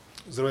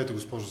Здравейте,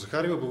 госпожо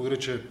Захариева. Благодаря,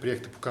 че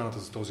приехте поканата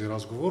за този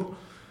разговор.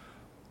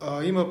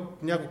 Има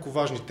няколко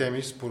важни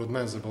теми, според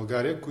мен, за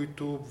България,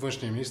 които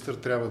външният министър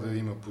трябва да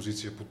има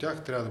позиция по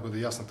тях, трябва да бъде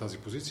ясна тази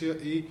позиция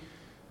и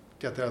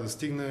тя трябва да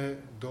стигне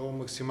до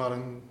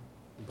максимален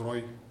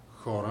брой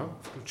хора,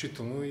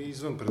 включително и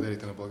извън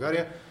пределите на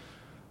България.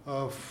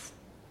 В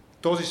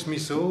този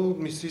смисъл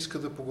ми се иска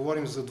да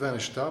поговорим за две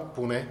неща,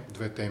 поне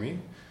две теми,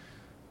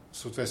 в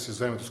съответствие с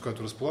времето, с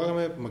което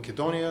разполагаме.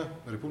 Македония,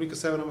 Република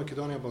Северна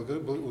Македония,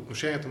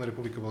 отношенията на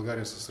Република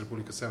България с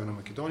Република Северна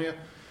Македония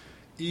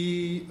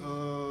и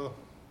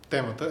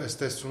темата,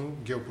 естествено,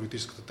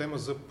 геополитическата тема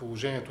за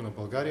положението на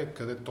България,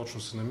 къде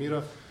точно се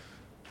намира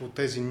по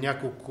тези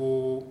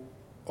няколко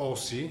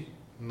оси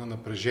на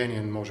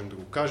напрежение, можем да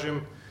го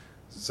кажем,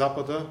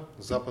 Запада,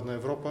 Западна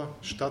Европа,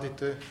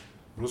 Щатите,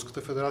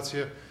 Руската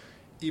федерация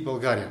и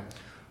България.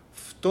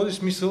 В този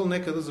смисъл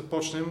нека да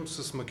започнем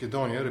с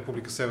Македония,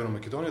 Република Северна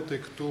Македония,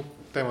 тъй като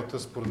темата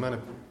според мен е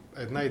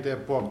една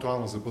идея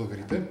по-актуална за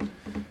българите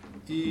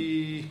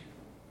и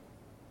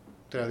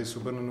трябва да й се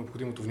обърне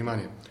необходимото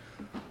внимание.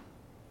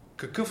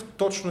 Какъв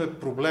точно е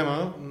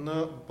проблема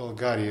на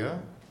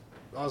България?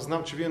 Аз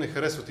знам, че вие не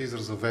харесвате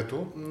израза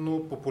вето,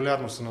 но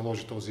популярно се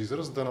наложи този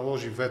израз, да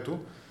наложи вето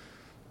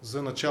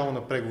за начало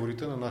на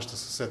преговорите на нашата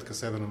съседка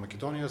Северна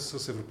Македония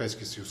с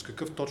Европейския съюз.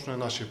 Какъв точно е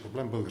нашия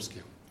проблем,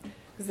 българския?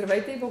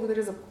 Здравейте и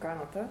благодаря за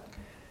поканата.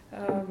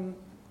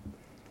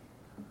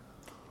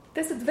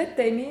 Те са две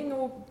теми,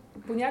 но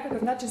по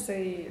някакъв начин са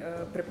и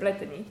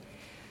преплетени.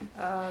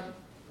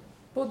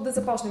 Да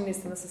започнем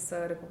наистина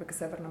с Република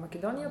Северна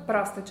Македония.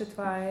 Прав сте, че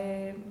това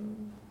е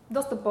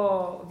доста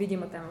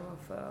по-видима тема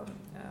в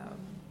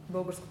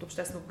българското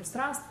обществено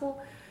пространство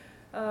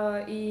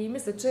и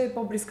мисля, че е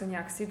по-близка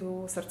някакси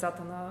до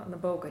сърцата на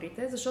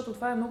българите, защото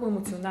това е много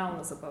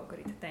емоционална за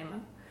българите тема.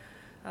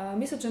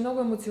 Мисля, че е много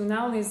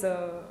емоционална и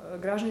за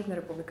гражданите на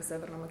Република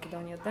Северна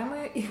Македония тема,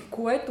 и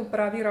което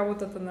прави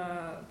работата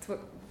на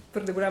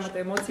твърде голямата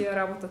емоция,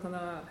 работата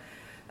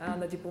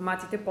на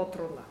дипломатите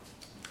по-трудна.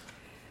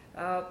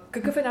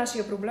 Какъв е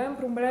нашия проблем?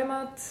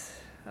 Проблемът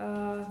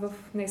в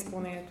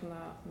неизпълнението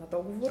на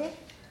договора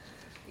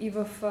и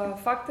в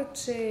факта,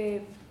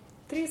 че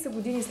 30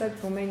 години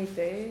след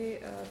промените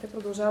те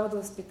продължават да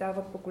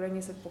възпитават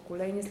поколение след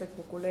поколение след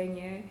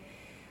поколение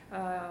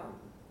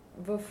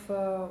в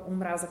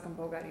омраза към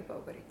България и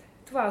българите.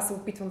 Това се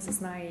опитвам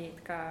с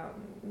най-така...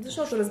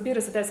 Защото,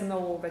 разбира се, те са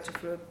много вече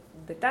в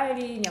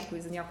детайли,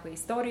 за някоя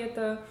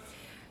историята,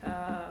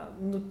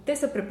 но те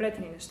са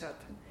преплетени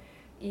нещата.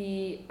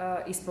 И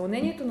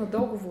изпълнението на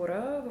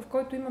договора, в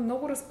който има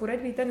много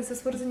разпоредби и те не са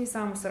свързани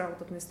само с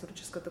работата на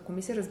историческата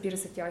комисия, разбира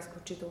се, тя е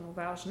изключително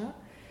важна,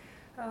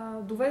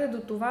 доведе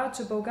до това,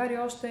 че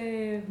България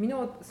още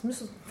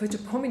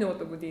вече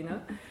по-миналата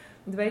година,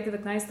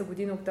 2019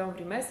 година,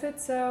 октомври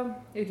месец,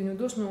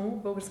 единодушно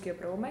българския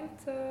парламент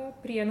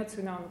прие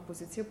национална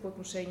позиция по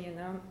отношение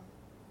на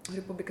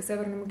Република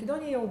Северна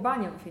Македония и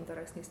Албания, в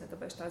интерес на истината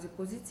беше тази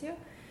позиция.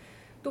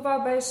 Това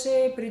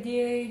беше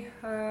преди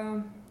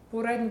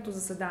поредното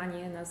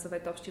заседание на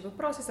съвет общи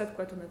въпроси, след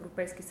което на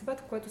Европейски съвет,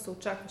 в което се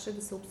очакваше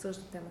да се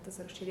обсъжда темата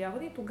за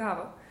разширяване и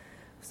тогава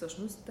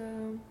всъщност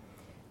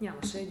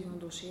нямаше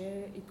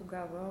единодушие и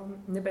тогава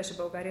не беше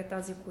България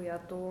тази,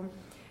 която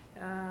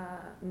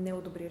не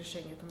одобри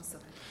решението на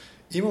съвет.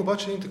 Има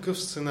обаче един такъв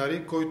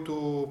сценарий,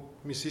 който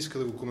ми се иска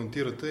да го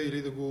коментирате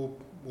или да го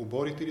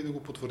оборите, или да го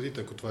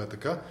потвърдите, ако това е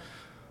така.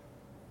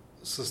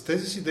 С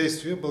тези си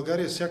действия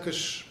България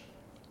сякаш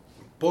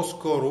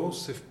по-скоро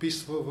се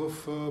вписва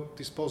в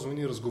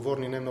използвани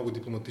разговорни, не много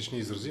дипломатични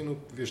изрази, но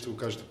вие ще го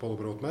кажете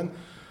по-добре от мен,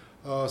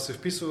 се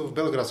вписва в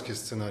белградския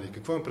сценарий.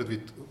 Какво имам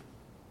предвид?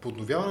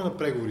 Подновяване на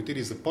преговорите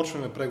или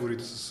започване на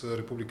преговорите с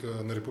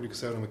Република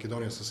Северна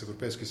Македония с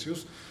Европейския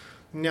съюз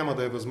няма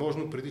да е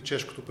възможно преди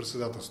чешкото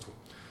председателство.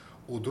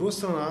 От друга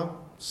страна,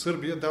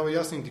 Сърбия дава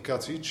ясни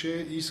индикации,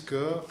 че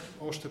иска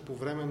още по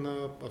време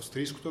на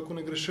австрийското, ако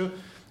не греша,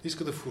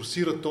 иска да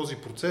форсира този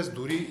процес.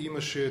 Дори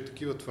имаше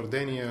такива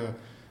твърдения,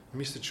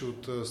 мисля, че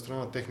от страна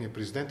на техния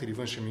президент или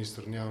външен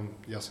министър, нямам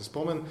ясен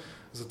спомен,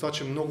 за това,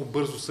 че много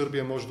бързо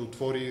Сърбия може да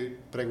отвори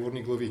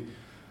преговорни глави.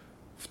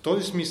 В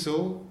този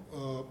смисъл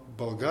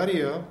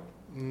България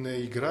не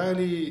играе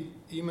ли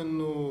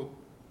именно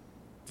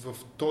в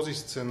този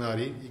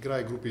сценарий,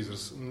 играе група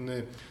израз,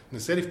 не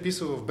се ли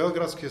вписва в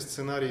белградския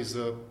сценарий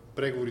за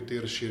преговорите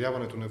и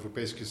разширяването на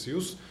Европейския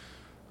съюз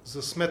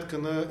за сметка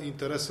на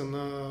интереса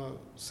на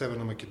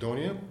Северна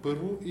Македония,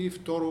 първо, и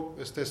второ,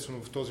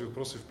 естествено в този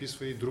въпрос се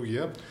вписва и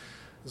другия,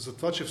 за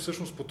това, че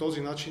всъщност по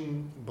този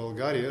начин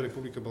България,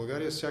 Република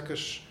България,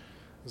 сякаш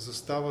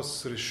застава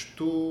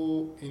срещу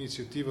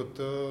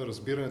инициативата,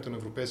 разбирането на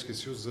Европейския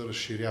съюз за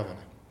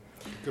разширяване.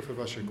 Какъв е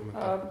вашия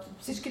коментар?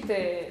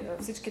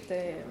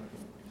 Всичките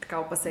така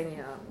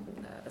опасения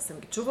съм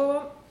ги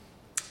чувала.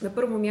 На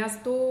първо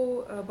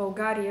място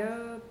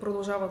България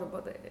продължава да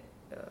бъде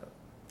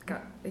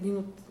един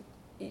от...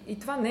 И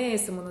това не е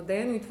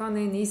самонадеяно, и това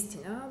не е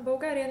наистина.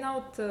 България е една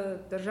от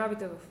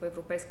държавите в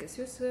Европейския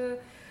съюз,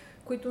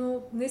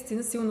 които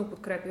наистина силно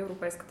подкрепя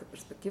европейската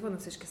перспектива на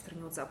всички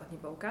страни от Западни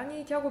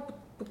Балкани и тя го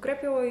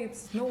подкрепила и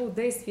с много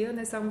действия,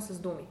 не само с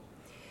думи.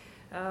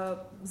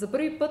 За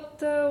първи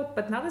път от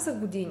 15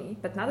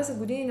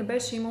 години не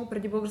беше имал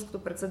преди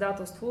българското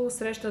председателство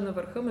среща на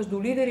върха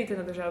между лидерите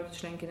на държавите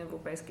членки на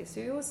Европейския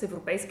съюз,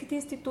 европейските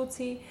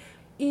институции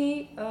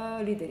и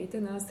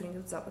лидерите на страните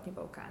от Западни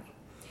Балкани.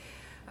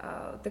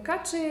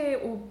 Така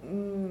че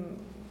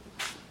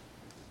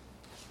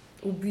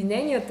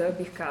обвиненията,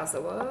 бих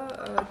казала,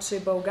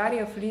 че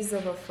България влиза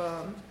в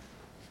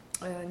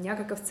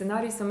някакъв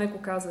сценарий са меко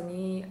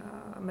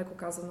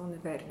казано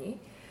неверни.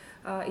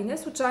 И не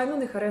случайно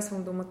не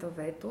харесвам думата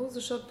вето,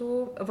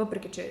 защото,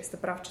 въпреки че сте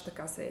прав, че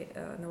така се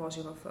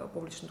наложи в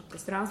публичното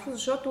пространство,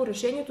 защото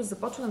решението за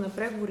започване на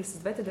преговори с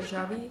двете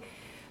държави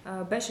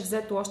беше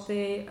взето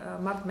още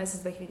март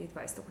месец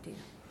 2020 година.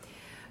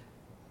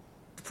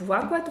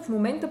 Това, което в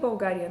момента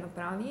България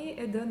направи,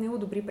 е да не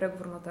одобри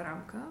преговорната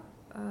рамка,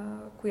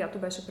 която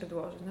беше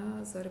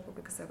предложена за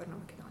Република Северна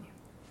Македония.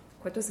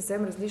 Което е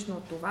съвсем различно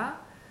от това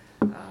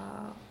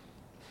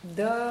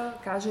да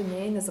каже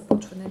не на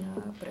започване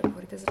на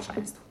преговорите за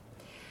членство.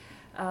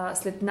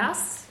 След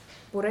нас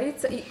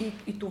поредица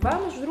и това,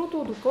 между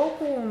другото,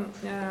 доколко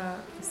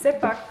все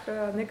пак,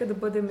 нека да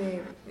бъдем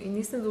и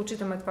наистина да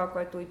отчитаме това,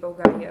 което и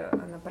България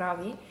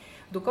направи,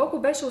 доколко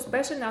беше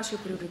успешен нашия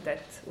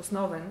приоритет,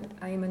 основен,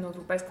 а именно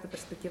европейската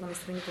перспектива на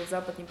страните от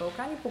Западни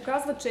Балкани,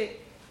 показва, че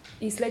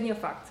и следния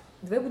факт.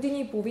 2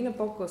 години и половина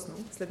по-късно,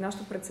 след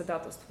нашето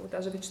председателство,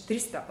 даже вече 3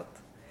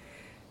 стават,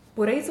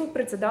 поредица от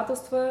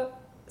председателства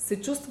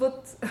се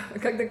чувстват,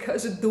 как да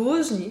кажа,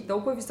 длъжни,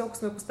 толкова високо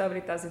сме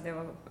поставили тази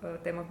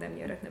тема в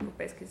дневния ред на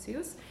Европейския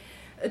съюз,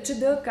 че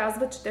да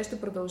казват, че те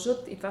ще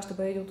продължат и това ще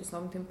бъде един от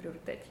основните им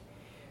приоритети.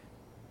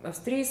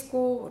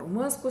 Австрийско,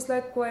 румънско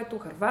след което,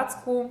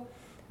 хърватско,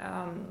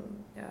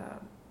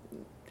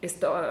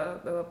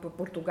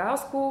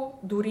 португалско,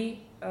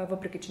 дори,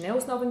 въпреки че не е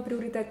основен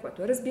приоритет,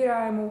 което е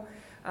разбираемо,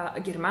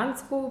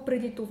 германско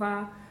преди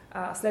това,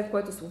 след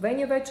което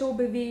Словения вече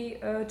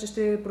обяви, че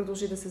ще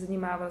продължи да се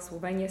занимава.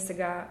 Словения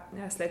сега,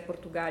 след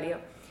Португалия.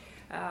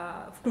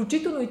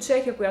 Включително и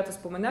Чехия, която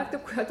споменахте,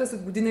 която е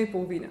след година и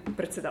половина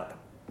председател.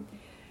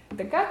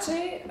 Така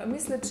че,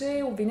 мисля,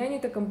 че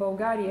обвиненията към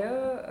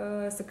България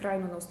са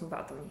крайно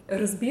неоснователни.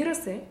 Разбира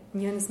се,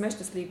 ние не сме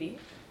щастливи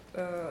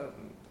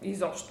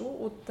изобщо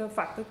от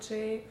факта,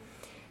 че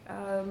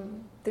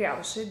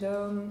трябваше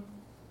да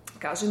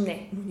кажем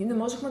не. Но ние не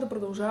можехме да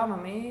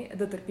продължаваме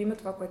да търпиме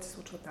това, което се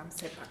случва там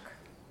все пак.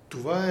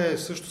 Това е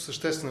също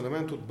съществен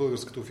елемент от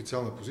българската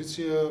официална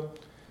позиция.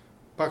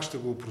 Пак ще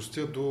го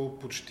опростя до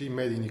почти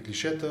медийни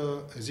клишета,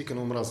 езика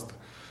на омразата.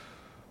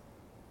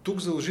 Тук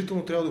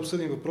задължително трябва да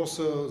обсъдим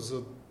въпроса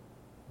за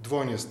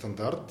двойния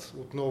стандарт.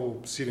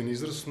 Отново силен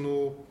израз,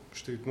 но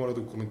ще ви помоля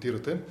да го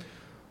коментирате.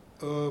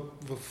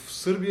 В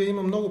Сърбия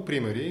има много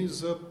примери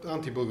за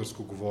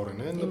антибългарско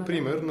говорене.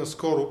 Например,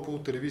 наскоро по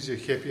телевизия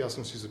Хепи, аз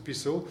съм си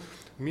записал,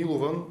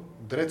 Милован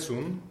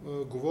Дрецун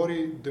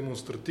говори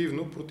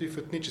демонстративно против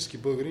етнически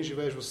българин,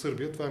 живеещ в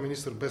Сърбия. Това е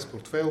министър без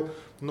портфейл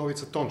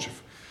Новица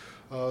Тончев.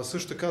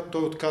 Също така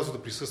той отказва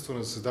да присъства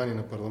на заседание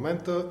на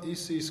парламента и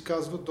се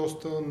изказва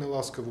доста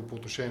неласкаво по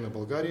отношение на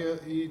България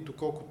и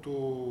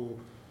доколкото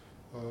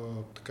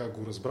така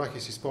го разбрах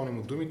и си спомням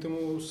от думите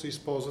му, се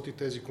използват и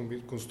тези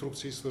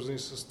конструкции, свързани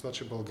с това,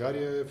 че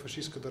България е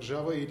фашистска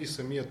държава или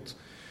самият,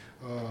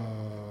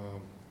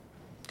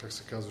 как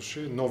се казваше,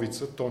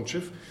 Новица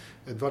Тончев,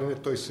 едва ли не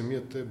той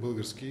самият е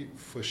български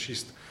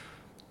фашист.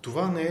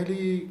 Това не е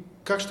ли...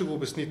 Как ще го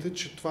обясните,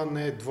 че това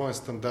не е двоен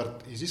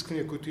стандарт?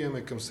 Изисквания, които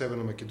имаме към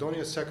Северна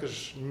Македония,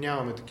 сякаш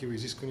нямаме такива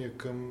изисквания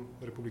към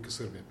Република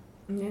Сърбия.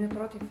 Не,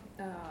 напротив.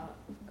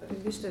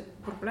 Вижте,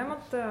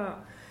 проблемът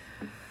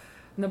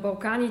на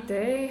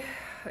Балканите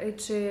е,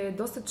 че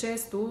доста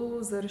често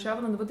за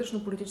решаване на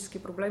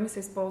вътрешно-политически проблеми се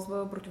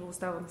използва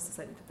противоставане на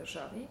съседните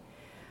държави.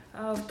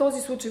 В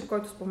този случай, в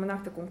който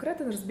споменахте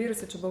конкретен, разбира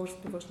се, че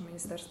българското външно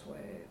министерство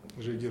е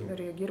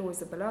реагирало и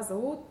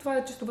забелязало. Това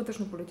е чисто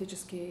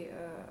вътрешно-политически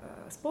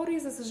спори и,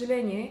 за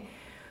съжаление,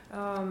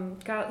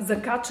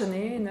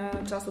 закачане на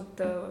част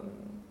от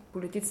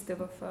политиците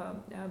в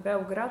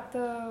Белград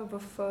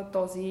в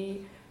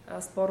този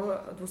спор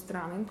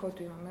двустранен,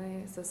 който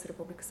имаме с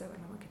Република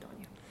Северна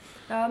Македония.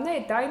 Не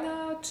е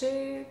тайна,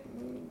 че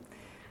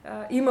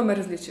имаме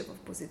различия в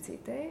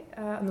позициите,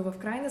 но в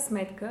крайна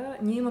сметка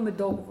ние имаме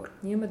договор.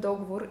 Ние имаме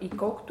договор и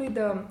колкото и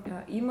да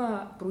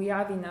има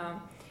прояви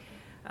на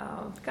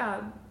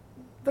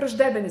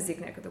враждебен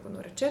език, нека да го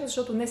наречем,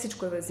 защото не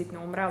всичко е език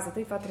на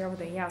омразата и това трябва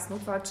да е ясно.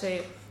 Това,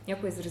 че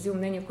някой е изразил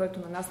мнение, което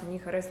на нас не ни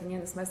харесва, ние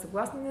не сме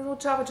съгласни, не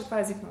означава, че това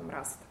е език на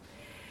омразата.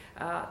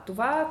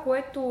 Това,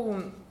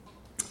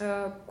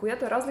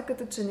 която е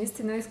разликата, че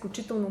наистина е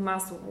изключително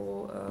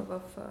масово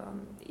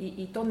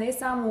и то не е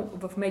само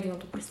в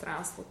медийното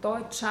пространство, то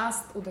е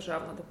част от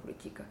държавната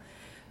политика.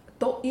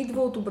 То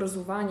идва от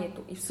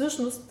образованието и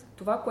всъщност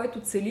това,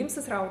 което целим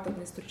с работата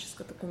на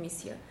историческата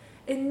комисия,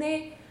 е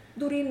не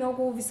дори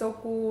много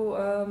високо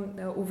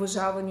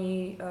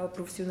уважавани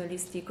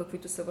професионалисти,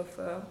 каквито са в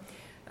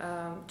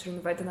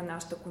членовете на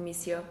нашата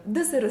комисия,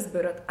 да се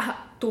разберат.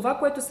 Това,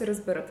 което се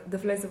разберат, да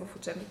влезе в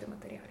учебните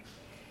материали.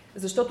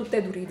 Защото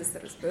те дори и да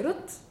се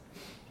разберат,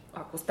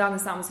 ако стане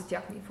само за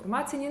тяхна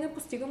информация, ние не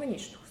постигаме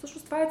нищо.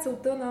 Всъщност това е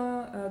целта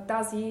на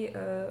тази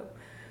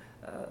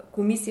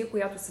комисия,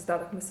 която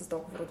създадахме с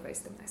договор от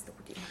 2017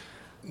 година.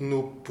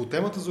 Но по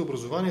темата за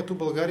образованието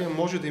България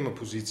може да има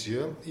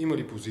позиция. Има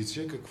ли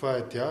позиция? Каква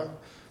е тя?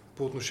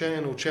 По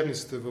отношение на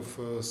учебниците в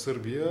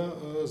Сърбия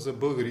за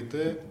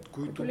българите,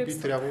 които би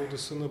трябвало да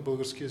са на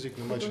български език,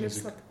 на майчин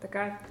език.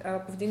 Така,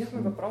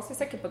 повдигнахме въпроси,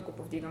 всеки път го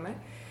повдигаме.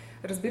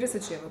 Разбира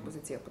се, че има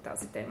позиция по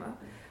тази тема.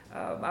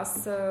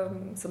 Аз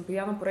съм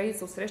била на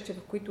поредица от срещи,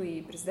 в които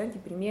и президент, и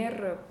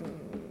премиер,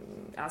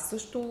 аз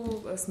също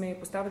сме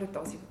поставили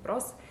този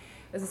въпрос.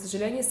 За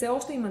съжаление, все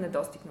още има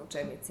недостиг на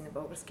учебници на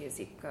български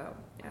език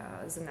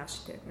за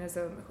нашите,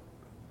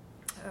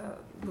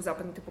 по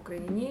западните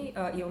покрайнини.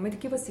 Имаме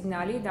такива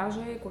сигнали,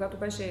 даже когато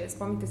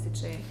спомните се,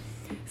 че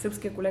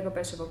сръбския колега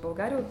беше в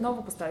България,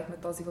 отново поставихме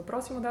този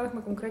въпрос и му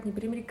дадахме конкретни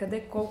примери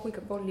къде, колко и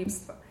какво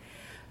липсва.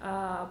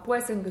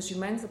 Пое се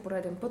ангажимент за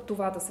пореден път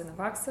това да се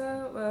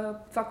навакса.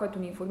 Това, което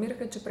ни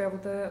информираха, е, че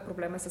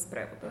проблема е с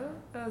превода,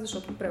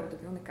 защото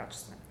преводът бил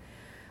некачествен.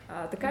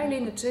 Така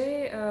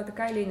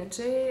или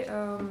иначе,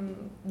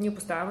 ние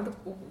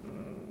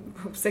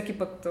всеки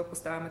път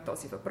поставяме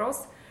този въпрос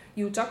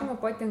и очакваме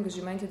поетите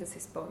ангажименти да се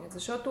изпълнят,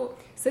 защото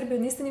Сърбия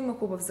наистина има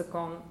хубав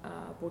закон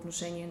по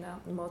отношение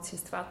на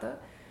малцинствата,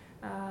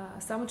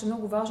 само че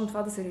много важно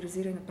това да се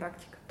реализира и на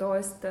практика.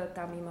 Тоест,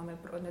 там имаме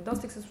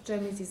недостиг с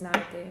учебници,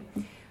 знаете,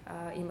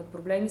 имат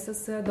проблеми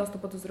с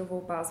достъпа до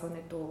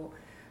здравеопазването,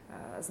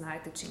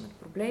 знаете, че имат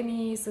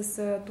проблеми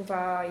с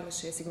това.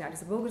 Имаше сигнали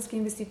за български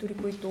инвеститори,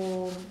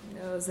 които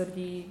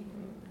заради,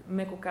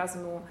 меко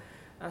казано,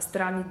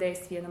 странни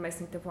действия на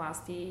местните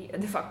власти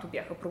де-факто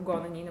бяха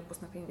прогонени и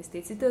напуснаха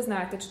инвестициите.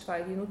 Знаете, че това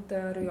е един от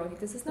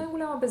районите с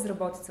най-голяма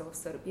безработица в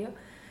Сърбия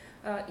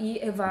и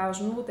е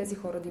важно тези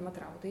хора да имат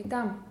работа и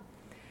там.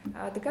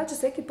 Така че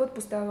всеки път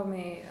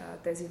поставяме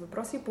тези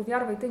въпроси и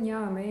повярвайте,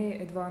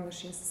 нямаме двоен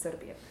аршин с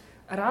Сърбия.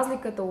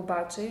 Разликата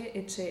обаче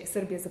е, че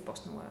Сърбия е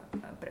започнала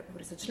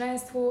преговори за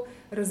членство.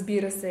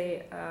 Разбира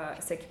се,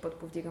 всеки път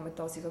повдигаме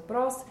този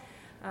въпрос.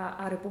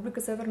 А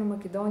Република Северна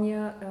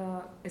Македония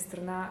е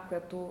страна,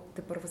 която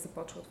тепърва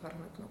започва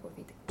отварянето на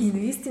главите. И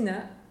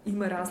наистина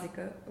има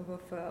разлика в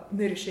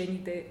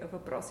нерешените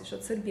въпроси,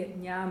 защото Сърбия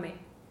нямаме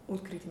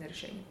открити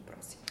нерешени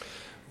въпроси.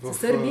 За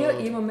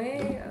Сърбия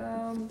имаме,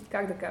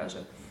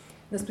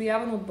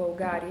 настоявано от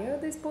България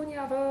да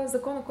изпълнява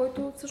закона,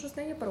 който всъщност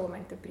нейният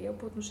парламент е приел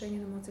по отношение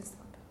на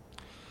малцинствата.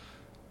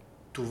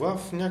 Това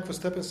в някаква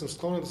степен съм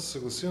склонен да се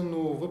съглася, но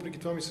въпреки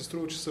това ми се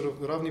струва, че са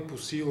равни по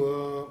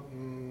сила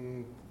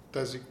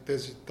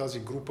тази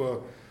група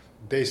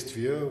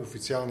действия,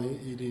 официални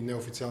или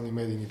неофициални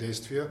медийни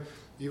действия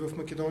и в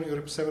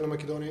Северна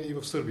Македония и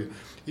в Сърбия.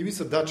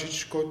 Ивица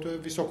Дачич, който е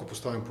високо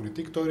поставен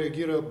политик, той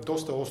реагира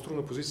доста остро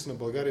на позицията на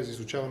България за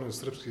изучаване на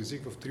сръбски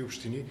език в 3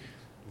 общини,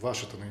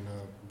 вашата и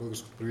на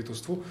българското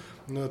правителство,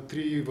 в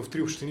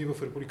 3 общини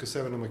в Република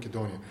Северна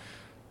Македония.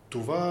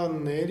 Това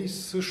не е ли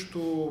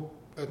също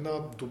една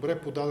добре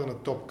подадена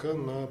топка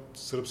на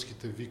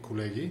сръбските ви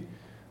колеги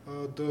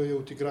да я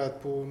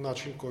отиграят по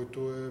начин,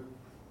 който е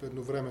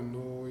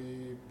едновременно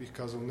и, бих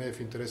казал, не е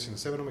в интереси на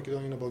Северна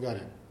Македония и на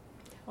България?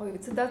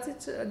 Ивица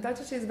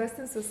Дачич е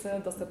известен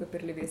с доста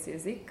пепирливия си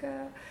език.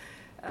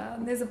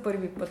 Не за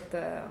първи път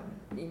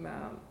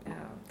има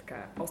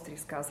остри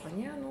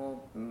изказвания, но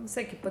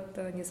всеки път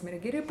ние сме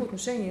реагирали по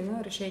отношение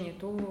на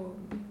решението.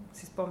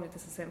 Си спомняте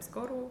съвсем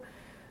скоро,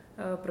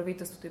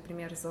 правителството и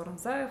премиер Зоран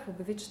Заев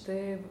обяви, че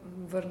ще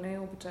върне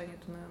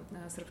обучението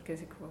на сръбски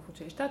език в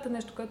училищата,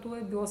 нещо, което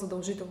е било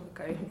задължително,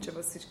 че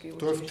във всички училища.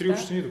 Това е в 3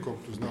 общини,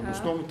 доколкото знам.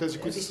 Основно тези,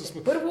 които са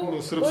с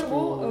първо,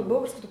 сръбско...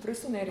 българското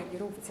правителство не е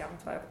реагирало официално.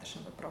 Това е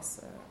вътрешен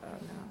въпрос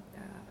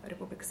на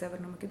Република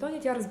Северна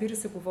Македония. Тя, разбира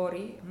се,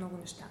 говори много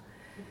неща.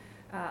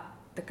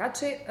 Така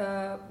че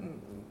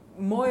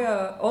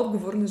моя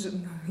отговор на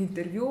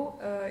интервю,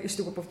 и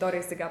ще го повторя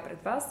и сега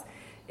пред вас,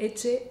 е,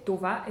 че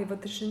това е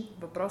вътрешен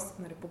въпрос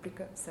на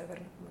Република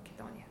Северна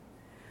Македония.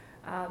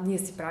 Ние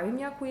си правим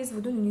някои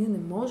изводи, но ние не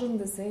можем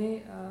да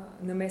се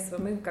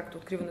намесваме, както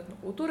откриването на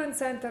културен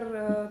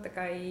център,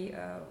 така и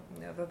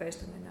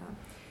въвеждане на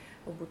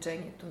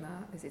обучението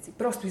на езици.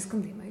 Просто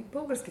искам да има и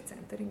български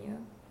център и ние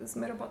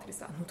сме работили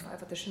само, но това е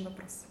вътрешен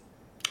въпрос.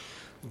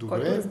 Добре,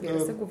 който, разбира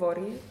се,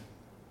 говори...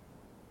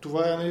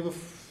 Това е в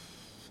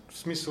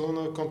смисъл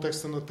на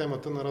контекста на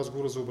темата на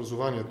разговора за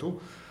образованието.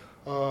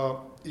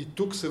 И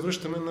тук се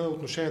връщаме на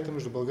отношенията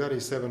между България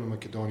и Северна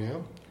Македония.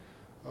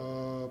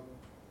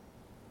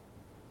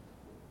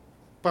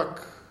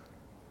 Пак,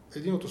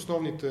 един от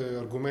основните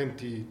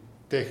аргументи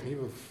техни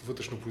в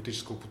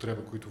вътрешно-политическа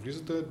употреба, които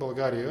влизат,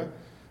 е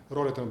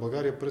ролята на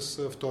България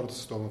през Втората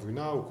световна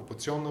война,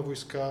 окупационна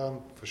войска,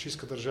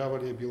 фашистска държава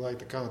ли е била и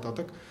така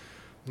нататък.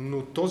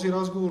 Но този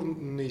разговор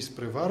не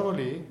изпреварва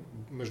ли,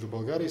 между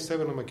България и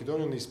Северна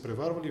Македония, не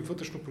изпреварва ли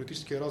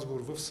вътрешно-политическия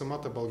разговор в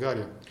самата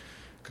България?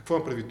 Какво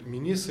имам предвид?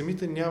 Ние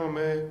самите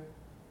нямаме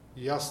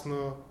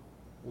ясна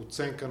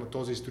оценка на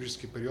този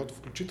исторически период,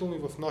 включително и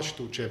в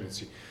нашите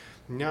учебници.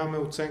 Нямаме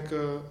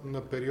оценка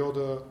на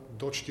периода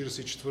до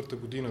 1944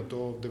 година, до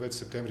 9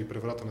 септември,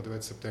 преврата на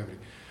 9 септември.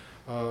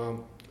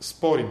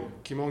 Спорим,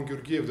 Кимон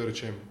Георгиев да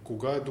речем,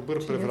 кога е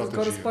добър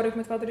превратаджия? Скоро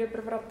спорихме това дали е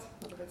преврат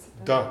на 9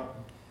 септември. Да,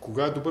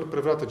 кога е добър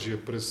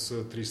превратаджия? През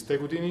 30-те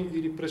години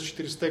или през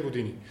 40-те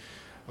години?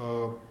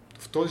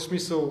 В този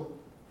смисъл,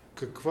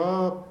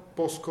 каква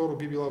по-скоро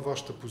би била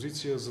вашата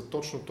позиция за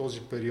точно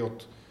този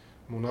период?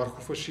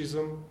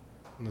 Монархофашизъм,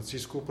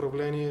 нацистско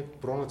управление,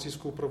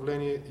 пронацистско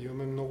управление,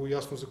 имаме много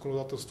ясно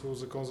законодателство,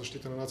 закон за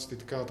защита на нацията и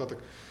така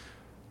нататък.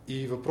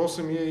 И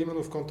въпросът ми е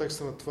именно в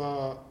контекста на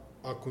това,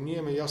 ако ние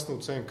имаме ясна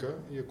оценка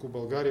и ако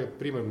България,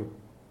 примерно,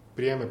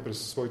 приеме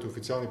през своите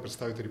официални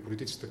представители,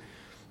 политиците,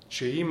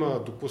 че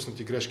има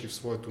допуснати грешки в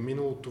своето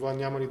минало, това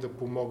няма ли да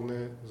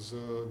помогне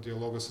за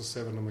диалога с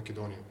Северна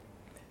Македония?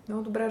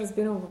 Много добре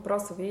разбирам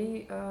въпроса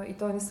ви и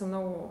той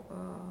наистина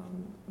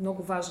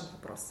много важен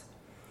въпрос.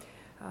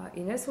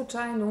 И не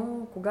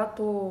случайно,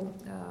 когато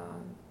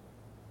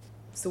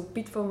се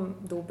опитвам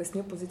да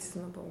обясня позицията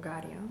на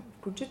България,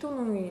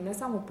 включително и не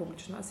само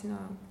публично, аз и на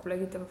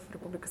колегите в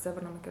Република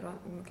Северна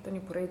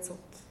Македония поредица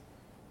от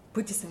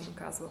пъти съм им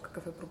казвала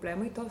какъв е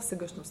проблема и то е в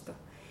сегашността.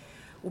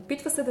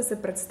 Опитва се да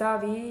се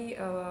представи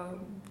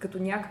като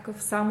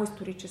някакъв само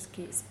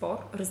исторически спор.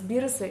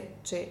 Разбира се,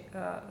 че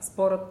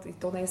спорът, и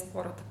то не е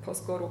спорът, а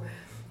по-скоро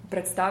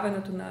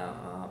представянето на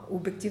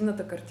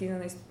обективната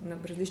картина на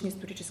различни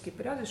исторически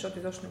периоди, защото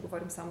изобщо не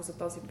говорим само за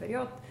този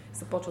период,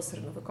 започва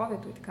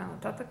средновековието и така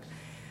нататък.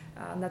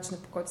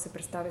 Начинът, по който се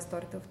представя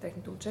историята в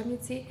техните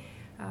учебници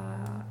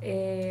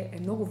е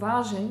много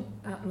важен,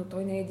 но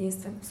той не е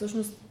единствен.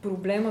 Всъщност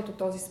проблемът от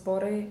този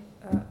спор е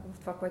в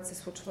това, което се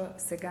случва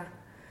сега.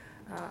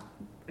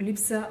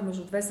 Липса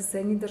между две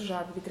съседни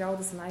държави би трябвало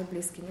да са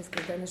най-близки,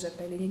 неизградена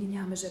ЖП линия. Ние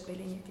нямаме ЖП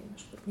линия един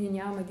между друг. Ние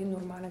нямаме един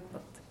нормален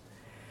път.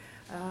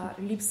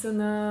 Липса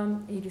на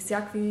или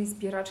всякакви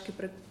спирачки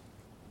пред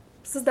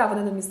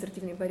създаване на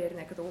административни бариери,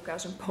 нека да го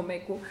кажем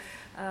по-меко,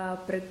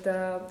 пред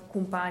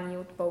компании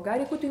от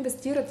България, които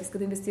инвестират, искат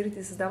да инвестират и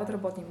да създават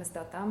работни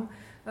места там,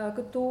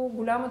 като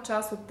голяма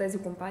част от тези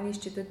компании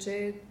считат,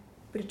 че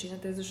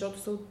причината е защото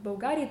са от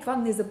България. Това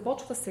не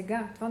започва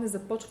сега. Това не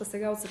започва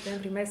сега от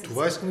септември месец.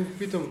 Това искам да ви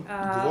питам.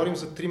 Говорим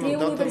за 3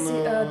 мандата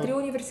на... 3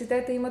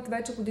 университета имат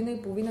вече година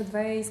и половина,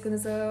 2 искане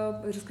за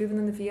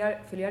разкриване на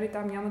филиали.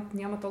 Там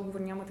нямат отговор,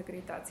 нямат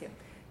акредитация.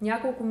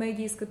 Няколко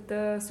медии искат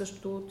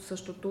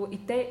същото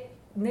и те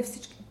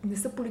не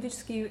са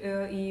политически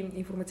и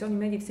информационни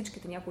медии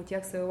всичките. Някои от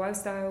тях са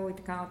лайфстайл и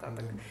така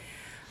нататък.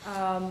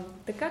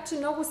 Така че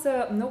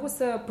много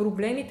са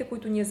проблемите,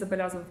 които ние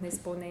забелязваме в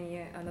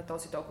неизпълнение на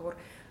този договор.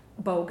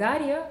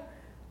 България,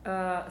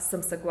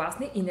 съм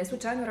съгласна и не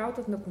случайно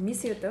работата на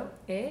комисията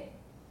е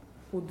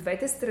от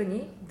двете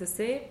страни да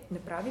се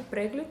направи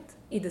преглед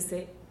и да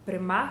се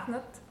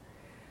премахнат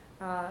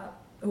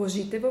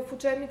лъжите в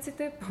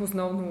учебниците,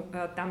 основно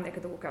там,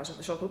 нека да го кажем,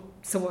 защото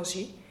са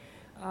лъжи.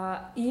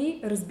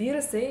 И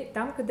разбира се,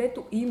 там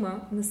където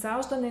има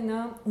насаждане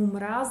на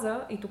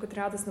омраза, и тук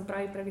трябва да се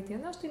направи преглед и на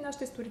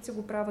нашите историци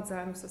го правят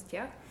заедно с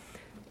тях,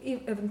 и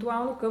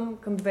евентуално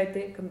към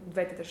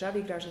двете държави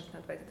и гражданите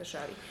на двете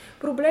държави.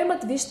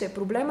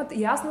 Проблемът,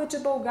 ясно е, че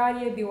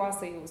България е била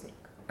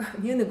съюзник.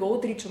 Ние не го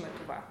отричаме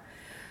това.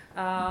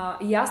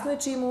 Ясно е,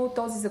 че има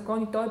този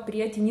закон и той е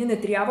приет и ние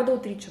не трябва да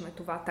отричаме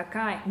това. Така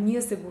е.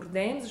 Ние се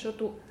гордеем,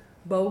 защото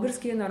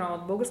българския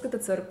народ, българската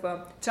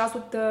църква, част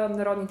от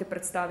народните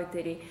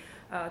представители,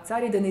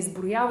 цари, да не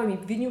изброяваме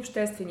видни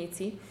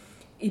общественици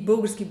и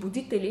български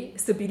будители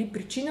са били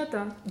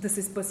причината да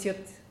се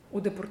спасят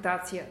от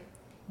депортация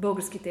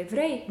българските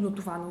евреи, но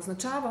това не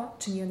означава,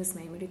 че ние не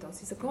сме имали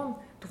този закон.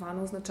 Това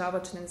не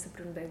означава, че не са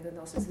принудени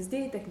да носят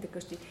звезди, техните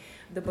къщи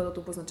да бъдат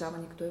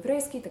обозначавани като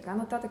еврейски и така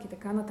нататък и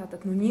така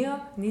нататък. Но ние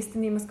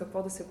наистина има с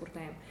какво да се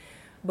гордеем.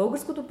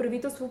 Българското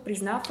правителство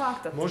призна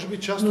фактът,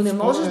 но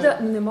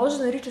не може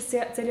да нарича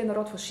целият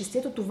народ фашисти.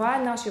 Ето това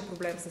е нашия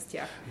проблем с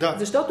тях. Да.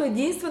 Защото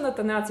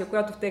единствената нация,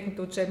 която в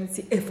техните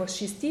учебници е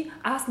фашисти,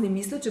 аз не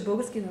мисля, че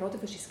българският народ е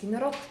фашистски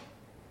народ.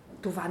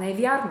 Това не е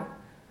вярно.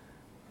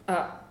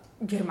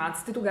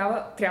 Германците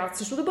тогава трябва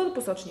също да бъдат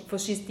посочени.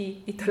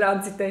 Фашисти,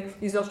 италианците,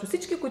 изобщо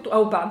всички,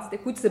 албанците,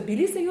 които са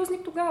били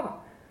съюзник тогава.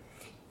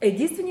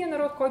 Единственият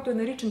народ, който е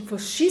наричан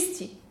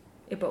фашисти,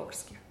 е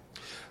българския.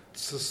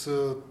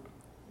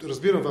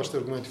 Разбирам вашите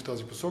аргументи в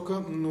тази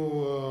посока,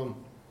 но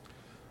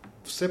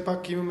все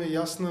пак имаме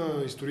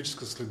ясна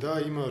историческа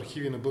следа, има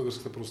архиви на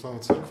Българската православна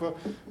църква,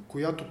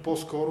 която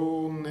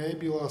по-скоро не е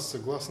била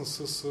съгласна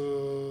с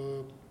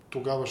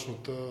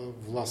тогавашната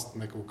власт,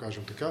 нека го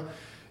кажем така.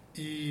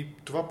 И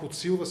това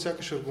подсилва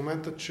сякаш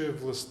аргумента, че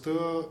властта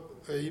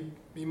е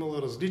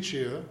имала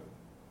различия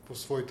в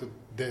своите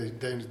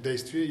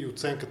действия и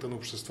оценката на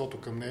обществото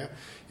към нея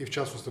и в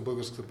частност на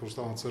Българската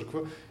православна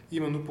църква,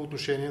 именно по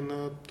отношение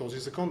на този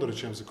закон, да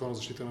речем, закон за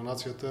защита на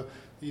нацията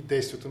и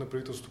действията на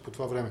правителството по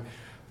това време.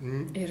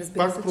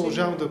 Пак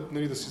продължавам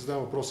да си задам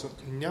въпроса.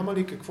 Няма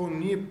ли какво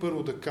ние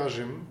първо да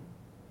кажем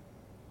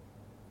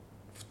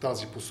в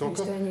тази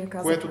посока,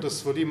 което да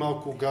свали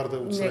малко гарда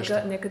от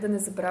среща. Нека да не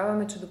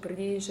забравяме, че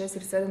допреди 6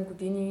 или 7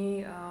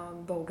 години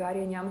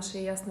България нямаше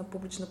ясна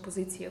публична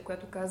позиция,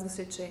 която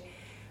казваше, че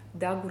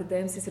да,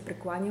 гордеем се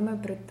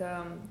прекланяме пред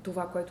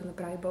това, което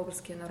направи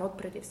българския народ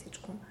преди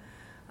всичко.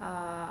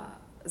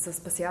 За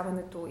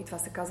спасяването, и това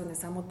се каза не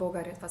само от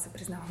България, това се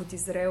признава от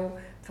Израел,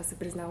 това се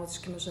признава от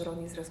всички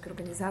международни израелски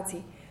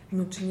организации,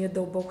 но че ние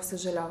дълбоко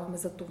съжаляваме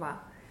за това,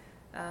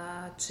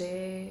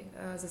 че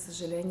за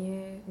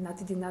съжаление над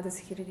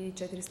 11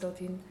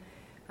 400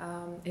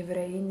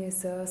 евреи не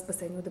са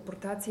спасени от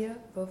депортация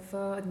в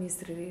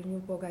администрирани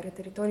от България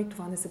територии.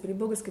 Това не са били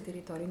български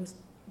територии, но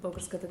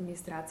българската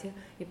администрация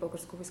и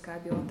българска войска е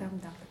била там.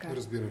 Да, така.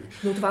 Разбирам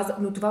ви.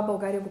 Но това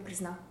България го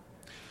призна.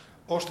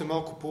 Още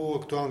малко по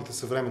актуалните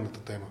съвременната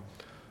тема.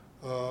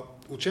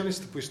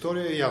 Учебниците по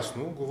история е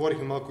ясно.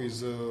 Говорихме малко и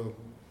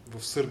в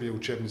Сърбия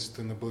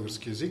учебниците на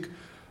български язик.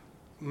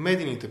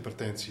 Медийните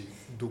претенции.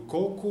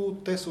 Доколко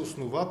те са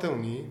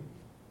основателни,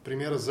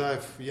 премиера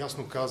Заев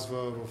ясно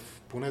казва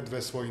в поне 2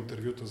 свои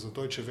интервюта за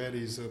Deutsche Welle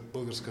и за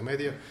българска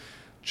медия,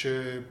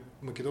 че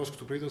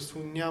македонското правителство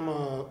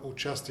няма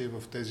участие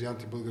в тези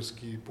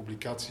антибългарски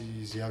публикации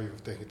и изяви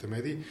в техните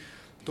медии.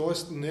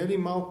 Тоест, не е ли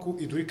малко,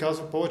 и дори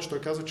казва повече,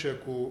 той казва, че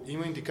ако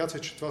има индикация,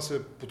 че това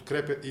се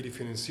подкрепя или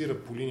финансира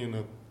по линия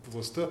на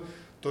властта,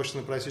 той ще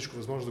направи всичко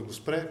възможно да го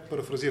спре,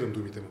 парафразирам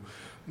думите му.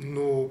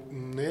 Но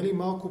не е ли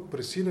малко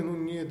пресилено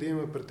ние да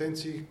имаме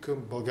претенции към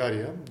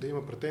България, да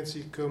има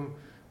претенции към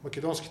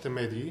македонските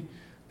медии,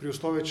 при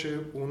условие, че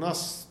у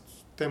нас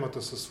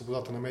темата със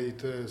свободата на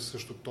медиите е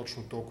също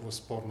точно толкова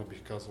спорна,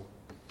 бих казал.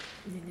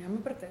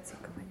 Нямаме претенции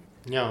към медиите.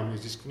 Нямаме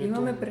изискването.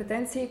 Имаме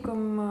претенции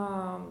към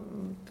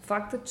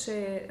факта,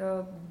 че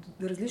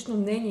различно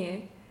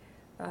мнение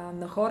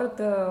на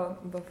хората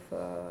в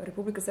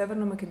Република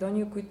Северна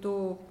Македония,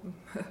 които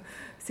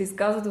се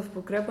изказват в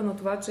подкрепа на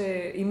това,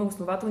 че има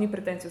основателни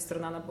претенции от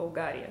страна на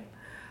България,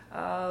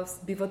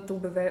 биват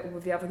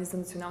обявявани за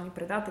национални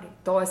предатели.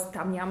 Тоест,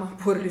 там няма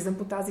плурализъм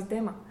по тази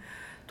тема.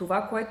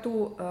 Това,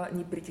 което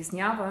ни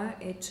притеснява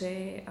е,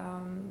 че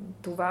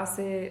това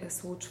се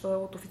случва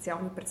от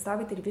официални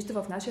представители. Вижте,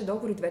 в нашия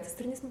договор и двете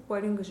страни сме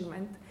поели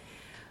ангажимент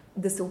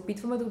да се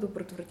опитваме да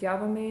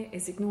предотвратяваме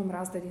език на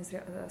омразата един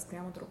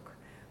спрямо друг.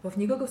 В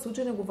никакъв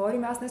случай не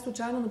говорим, аз не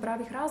случайно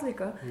направих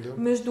разлика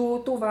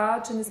между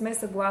това, че не сме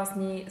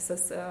съгласни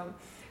с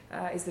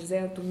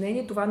изразеното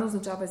мнение, това не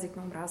означава език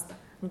на омразата.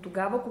 Но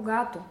тогава,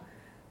 когато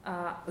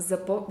за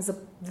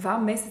 2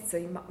 месеца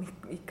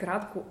и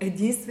кратко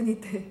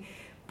единствените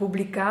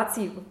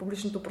публикации в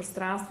публичното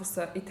пространство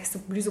са, и те са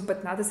близо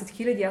 15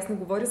 000, аз не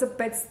говоря за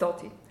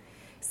 500,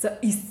 са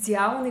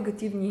изцяло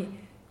негативни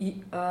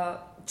и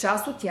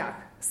част от тях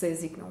са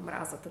език на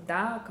омразата.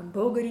 Да, към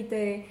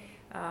българите,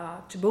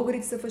 че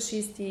българите са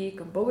фашисти,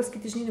 към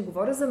българските жени, не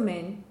говоря за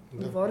мен,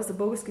 говоря за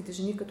българските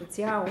жени като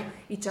цяло,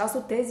 и част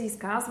от тези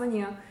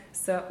изказвания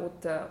са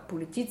от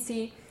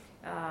политици,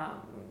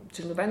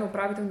 членове на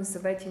управителни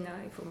съвети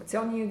на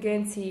информационни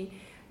агенции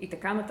и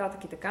така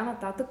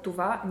нататък,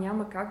 това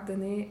няма как да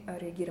не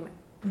реагираме.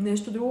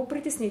 Нещо друго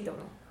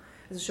притеснително,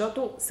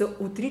 защото се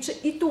отрича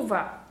и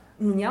това,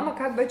 но няма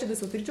как вече да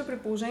се отрича при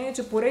положение,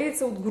 че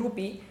поредица от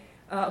групи,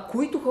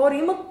 които хора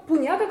имат по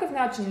някакъв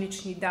начин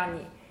лични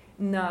данни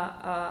на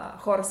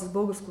хора с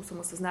българско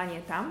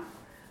самосъзнание там,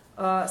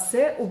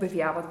 се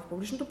обявяват в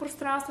публичното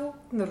пространство,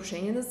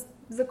 нарушение на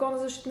Закона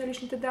за защита на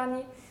личните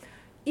данни,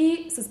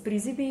 и с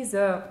призиви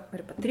за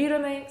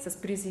репатриране,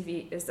 с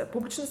призиви за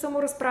публична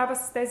саморазправа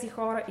с тези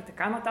хора и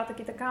така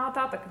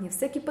нататък. Ние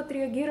всеки път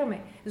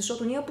реагираме,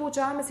 защото ние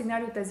получаваме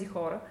сигнали от тези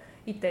хора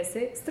и те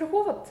се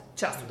страхуват,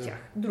 част от тях.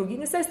 Други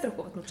не се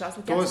страхуват, но част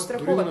от тях се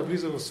страхуват. Тоест, дори да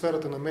навлиза в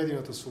сферата на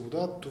медийната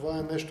свобода, това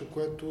е нещо,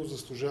 което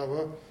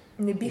заслужава.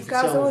 Не бих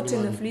казала, че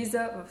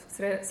навлиза в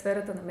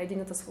сферата на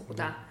медийната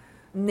свобода.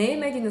 Не е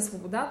медийна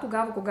свобода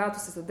тогава, когато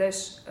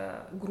създадеш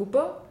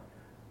група,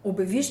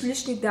 обявиш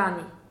лични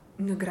данни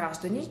на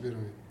граждани,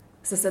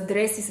 с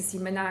адреси, с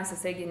имена,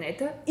 с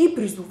егенета и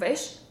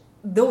призовеш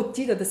да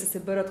отидат да се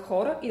съберат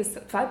хора и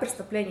това е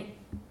престъпление.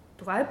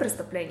 Това е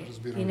престъпление.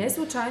 И не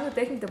случайно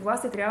техните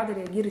власти трябва да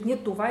реагират. Ние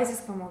това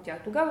изискваме от тях.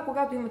 Тогава,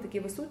 когато има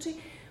такива случаи,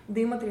 да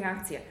имат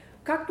реакция.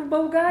 Както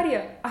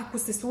България, ако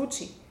се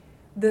случи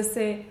да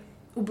се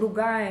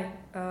обругае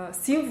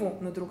символ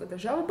на друга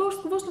държава,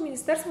 Българското външно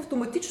министерство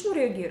автоматично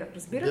реагира.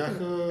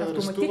 Разбирате ли?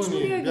 Автоматично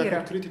реагира.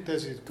 Бяха открити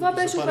тези, това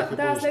беше,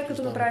 след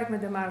като направихме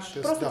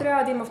демарш. Просто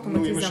трябва да има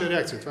автоматизъм. Но имаше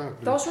реакция. Това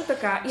точно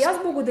така. И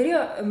аз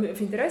благодаря.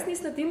 В интерес на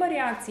истината има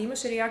реакции.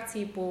 Имаше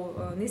реакции по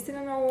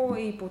наистина много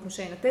и по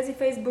отношение на тези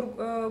фейсбук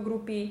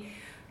групи.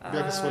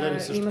 Бяха свалени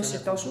също.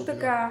 Имаше точно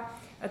така.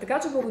 Така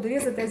че благодаря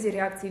за тези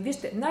реакции.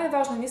 Вижте,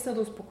 най-важно е наистина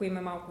да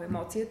успокоиме малко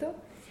емоцията.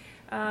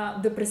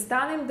 Да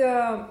престанем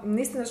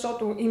наистина,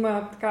 защото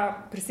има така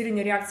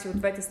пресилени реакции от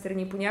двете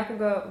страни,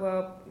 понякога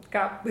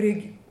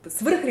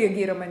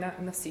свръхреагираме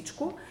на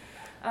всичко,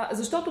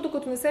 защото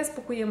докато не се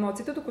спокои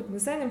емоцията, докато не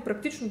седнем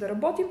практично да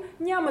работим,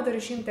 няма да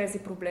решим тези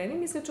проблеми.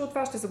 Мисля, че от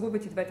това ще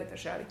загубят и двете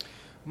държави.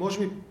 Може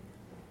би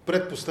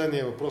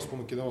Предпоследния въпрос по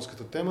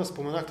македонската тема.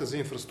 Споменахте за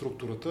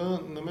инфраструктурата.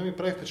 На мен ми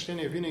прави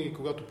впечатление винаги,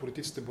 когато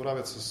политиците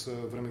боравят с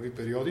времеви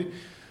периоди.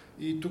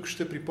 И тук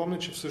ще припомня,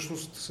 че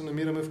всъщност се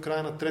намираме в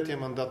края на третия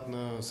мандат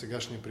на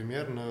сегашния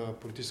премиер, на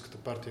политическата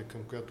партия,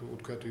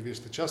 от която и вие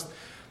сте част.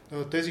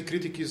 Тези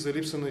критики за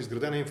липса на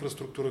изградена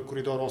инфраструктура,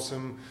 коридор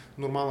 8,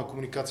 нормална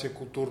комуникация,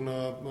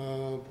 културна,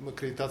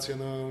 акредитация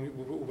на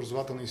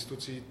образователни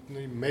институции,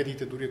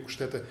 медиите, дори ако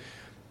щете,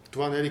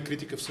 това не е ли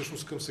критика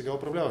всъщност към сега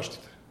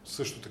управляващите?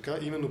 Също така,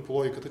 именно по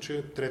логиката,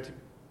 че трети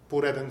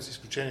пореден, с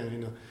изключение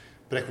на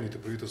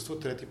преходните правителства,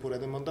 трети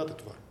пореден мандат е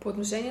това. По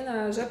отношение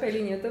на ЖП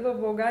линията, в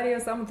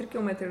България само 3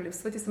 км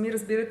липсват и сами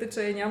разбирате,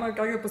 че няма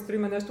как да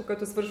построим нещо,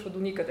 което свършва до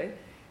никъде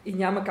и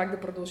няма как да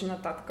продължи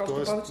нататък.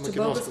 Още повече, че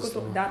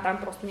българското... Да, там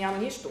просто няма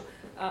нищо.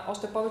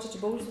 Още повече, че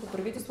българското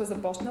правителство е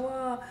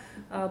започнала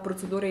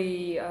процедура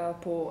и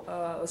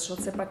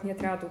защото все пак ние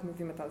трябва да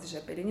обновим тази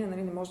ЖП линия,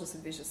 нали, не може да се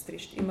движат с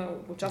трищи. Има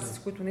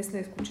участъци, които наистина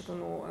е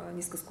изключително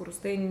ниска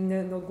скоростта и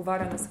не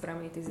отговаря на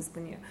съвременните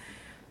изисквания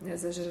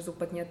за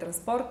железопътния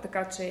транспорт,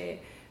 така че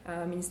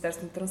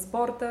Министерството на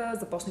транспорта,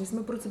 започнали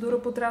сме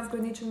процедура по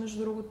трансграничен,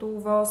 между другото,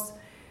 ВОЗ,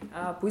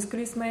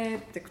 поискали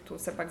сме, тъй като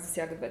все пак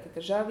засяга двете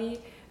държави,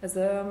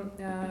 за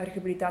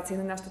рехабилитация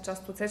на нашата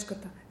част от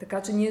отсечката.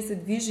 Така че ние се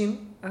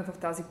движим в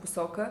тази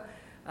посока,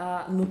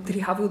 но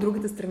трябва от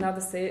другата страна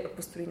да се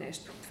построи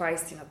нещо. Това е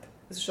истината.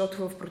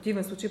 Защото в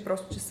противен случай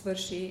просто, че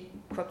свърши,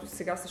 когато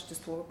сега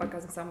съществува, пак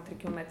казах само 3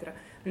 км,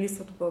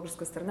 листват от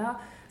българска страна,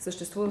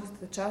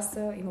 съществуващата част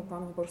има план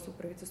на българското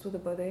правителство да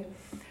бъде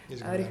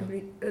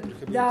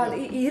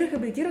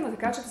рехабилитирана,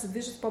 така че да се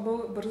движат с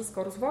по-бърза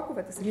скорост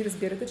влаковете. Сами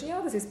разбирате, че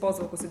няма да се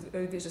използва, ако се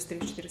движа с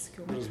 30-40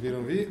 км.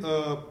 Разбирам ви.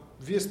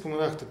 Вие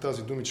споменахте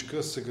тази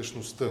думичка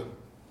сегашността,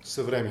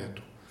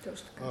 съвремието.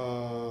 Точно така.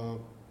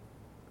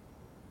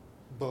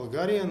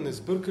 България не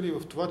сбърка ли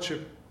в това,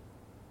 че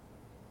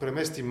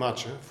премести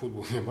матча,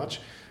 футболния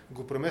матч,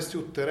 го премести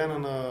от терена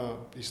на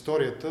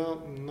историята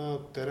на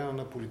терена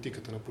на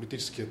политиката, на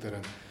политическия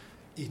терен.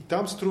 И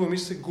там, струва ми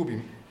се,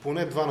 губим.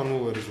 Поне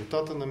 2-0 е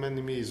резултата. На мен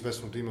не ми е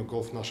известно да има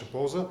гол в наша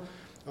полза.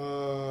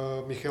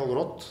 Михел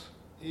Рот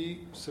и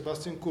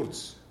Себастиан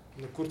Курц.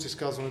 На Курц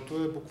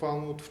изказването е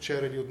буквално от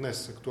вчера или от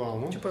днес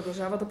актуално. Че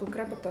продължава да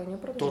подкрепя, той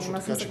не продължава.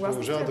 Точно така, че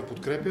продължава да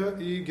подкрепя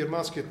и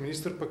германският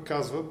министър пък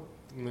казва,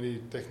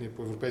 нали, техния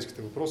по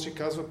европейските въпроси,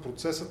 казва,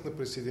 процесът на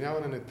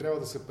присъединяване не трябва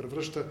да се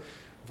превръща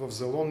в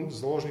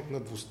заложник на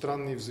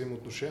двустранни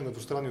взаимоотношения, на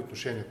двустранни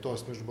отношения,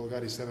 т.е. между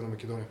България и Северна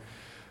Македония.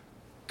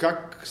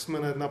 Как сме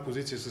на една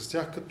позиция с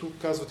тях, като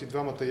казват и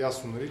двамата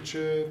ясно, нали,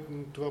 че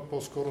това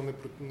по-скоро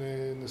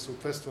не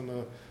съответства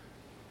на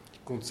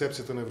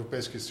концепцията на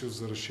Европейския съюз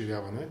за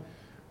разширяване.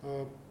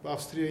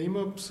 Австрия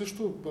има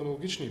също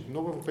аналогични,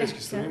 много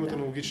европейски страни имат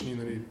аналогични,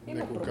 нали,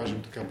 нека го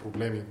кажем така,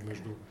 проблеми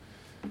между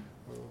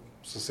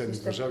съседни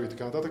държави и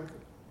така нататък.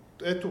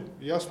 Ето,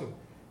 ясно.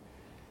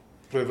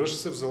 Превръща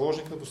се в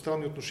заложник на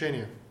двустранни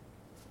отношения.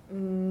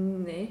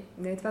 Не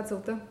е това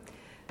целта.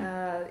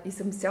 И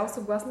съм цяло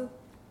съгласна,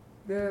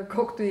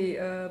 колкото и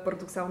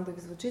парадоксално да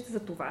ви звучи, за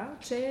това,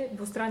 че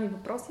двустранни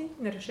въпроси,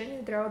 нерешени,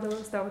 не трябва да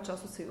става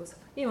част от Съюза.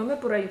 Имаме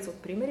поредица от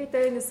примери.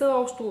 Те не са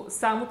общо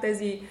само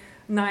тези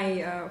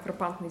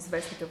най-фрапантно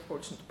известните в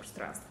публичното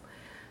пространство.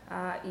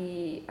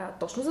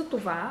 Точно за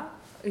това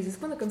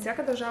изискване към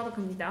всяка държава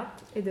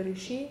кандидат е да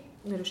реши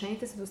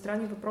нерешените си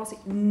двустранни въпроси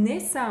не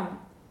само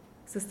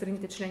с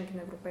страните членки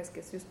на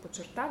Европейския съюз,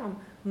 подчертавам,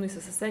 но и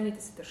с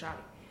съседните си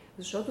държави.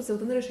 Защото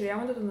целта на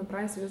разширяването да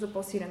направи Съюза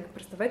по-силен.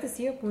 Представете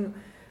си, ако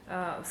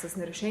с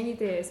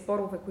нерешените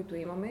спорове, които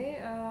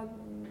имаме,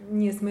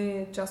 ние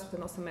сме част от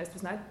едно семейство,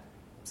 знаете,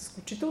 с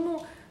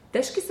изключително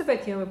тежки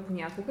съвети имаме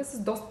понякога, с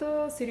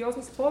доста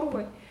сериозни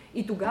спорове.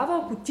 И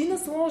тогава, ако ти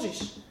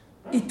насложиш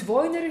и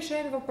твой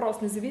нерешен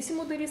въпрос,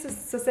 независимо дали с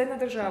съседна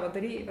държава,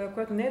 дали,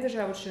 която не е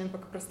държава член,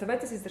 пък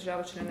представете си с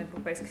държава член на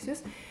Европейския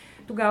съюз,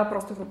 тогава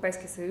просто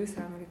Европейския съюз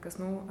рано или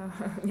късно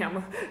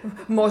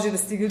може да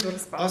стига до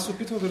разпад. Аз се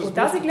опитвам да разбера. От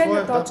тази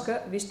гледна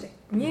точка, вижте,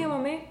 ние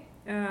имаме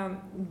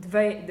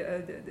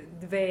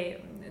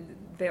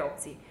две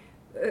опции.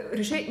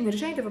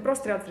 Нерешените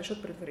въпроси трябва да се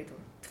решат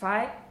предварително. Това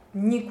е,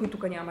 никой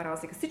тук няма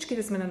разлика.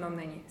 Всичките сме на едно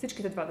мнение.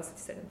 Всичките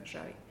 27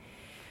 държави.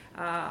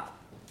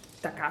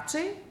 Така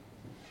че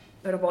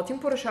работим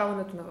по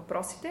решаването на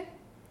въпросите.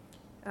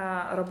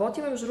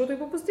 Работим, между другото, и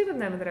по позитивен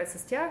дневен ред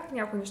с тях.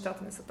 Някои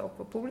нещата не са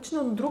толкова публични,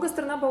 но от друга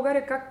страна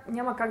България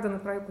няма как да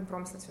направи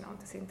компромис с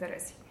националните си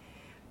интереси.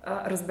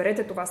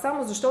 Разберете това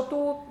само,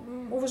 защото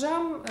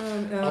уважавам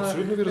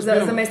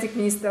заместник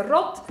министър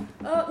Рот,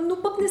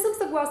 но пък не съм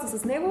съгласна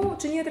с него,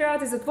 че ние трябва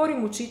да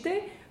затворим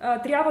очите,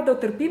 трябва да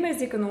търпим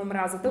езика на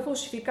омразата,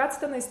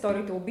 фалшификацията на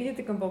историите,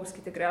 обидите към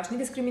българските граждани,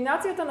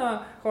 дискриминацията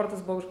на хората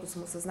с българско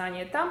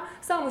самосъзнание там,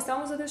 само и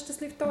само за да е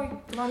щастлив той.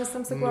 Това не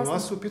съм съгласна. Но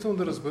аз се опитвам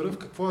да разбера в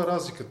какво е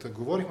разликата.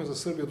 Говорихме за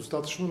Сърбия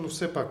достатъчно, но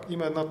все пак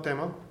има една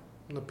тема,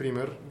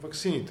 например,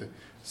 ваксините.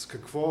 С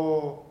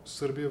какво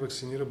Сърбия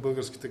вакцинира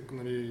българските,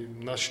 нали,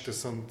 нашите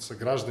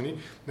съграждани,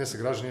 не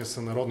съграждани, а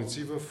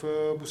сънародници в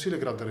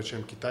Босилеград, да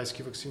речем,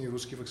 китайски ваксини,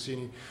 руски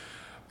ваксини.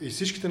 И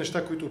всичките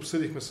неща, които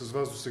обсъдихме с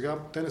вас до сега,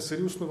 те не са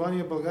ли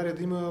основания България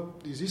да има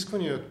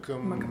изисквания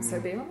към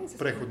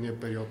преходния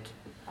период?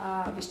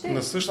 Вижте,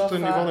 на същото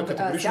ниво на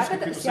категоричност,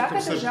 каквито са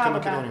към Сърбия и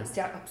Македония.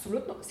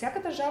 Абсолютно.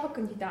 Всяка държава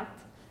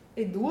кандидат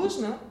е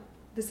длъжна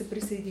да се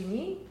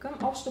присъедини към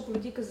общата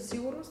политика за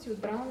сигурност и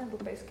отбрана на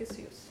Европейския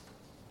съюз.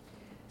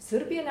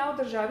 Сърбия е една от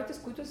държавите, с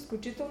които е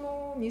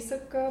изключително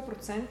нисък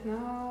процент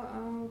на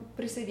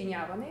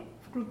присъединяване,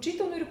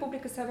 включително и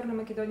Република Северна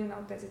Македония, една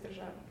от тези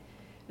държави.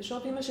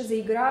 Защото имаше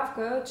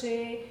заигравка,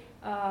 че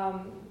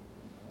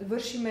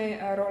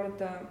вършиме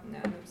ролята на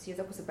Русия.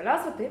 Ако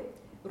забелязвате,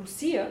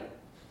 Русия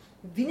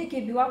винаги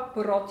е била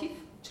против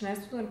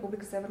членството на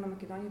Република Северна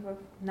Македония в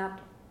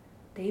НАТО.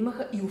 Те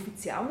имаха и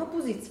официална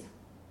позиция.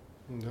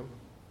 Да.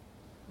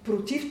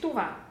 Против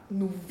това,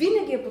 но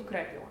винаги е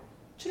подкрепила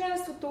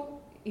членството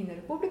и на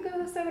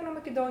Република Северна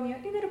Македония,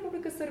 и на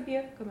Република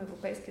Сърбия към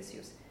Европейския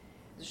съюз.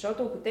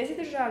 Защото ако тези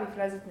държави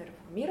влезат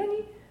нереформирани,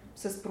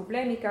 с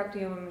проблеми, както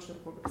имаме между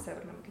Република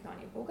Северна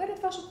Македония и България,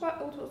 това ще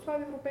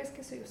отслаби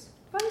Европейския съюз.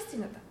 Това е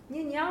истината.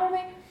 Ние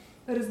нямаме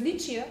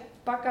различия,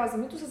 пак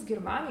казвам, нито с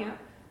Германия,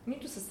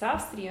 нито с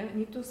Австрия,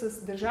 нито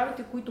с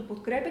държавите, които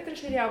подкрепят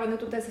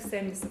разширяването, те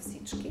съвсем не са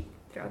всички,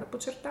 трябва да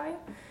подчертая,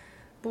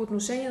 по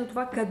отношение на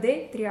това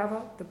къде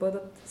трябва да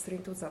бъдат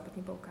страните от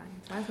Западни Балкани.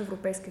 Това е в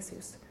Европейския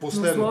съюз. Но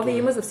условия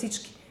има за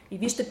всички. И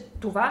вижте,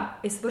 това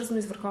е свързано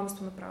и с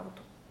върховенството на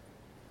правото.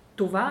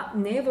 Това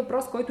не е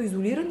въпрос, който е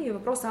изолиран и е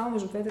въпрос само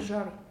между две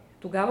държави.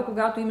 Тогава,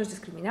 когато имаш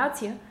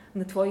дискриминация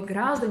на твои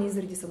граждани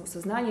заради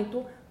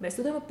самосъзнанието,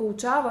 вместо да ме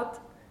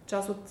получават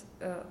част от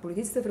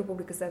политиците в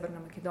Република Северна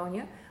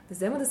Македония, да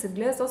вземат да се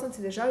вгледат собствените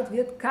си държави, да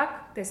видят как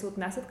те се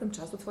отнасят към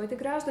част от своите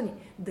граждани.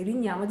 Дали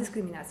няма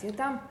дискриминация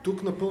там.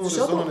 Тук напълно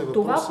защото резонен е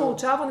това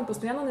получаване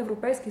постоянно на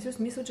Европейския съюз,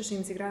 мисля, че ще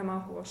им се играе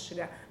малко лоша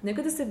шега.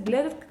 Нека да се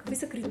вгледат какви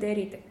са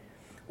критериите.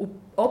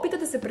 Опитът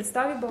да се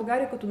представи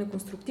България като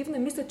неконструктивна,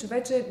 мисля, че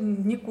вече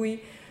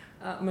никой,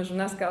 между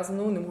нас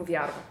казано, не му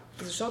вярва.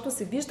 Защото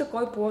се вижда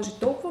кой положи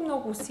толкова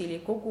много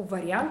усилия, колко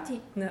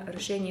варианти на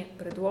решение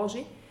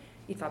предложи,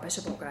 и това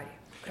беше България.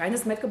 В крайна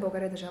сметка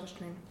България е държава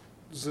член.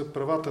 За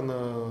правата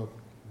на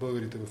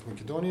българите в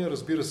Македония,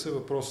 разбира се,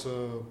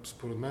 въпроса,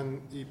 според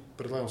мен, и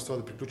предлагам с това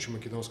да приключим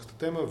македонската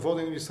тема,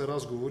 водени ли са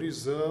разговори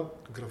за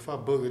графа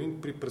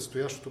българин при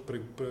предстоящото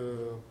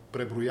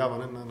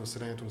преброяване на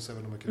населението на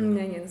Северна Македония?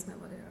 Не, ние не сме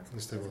водили разговори.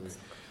 Не сте водили.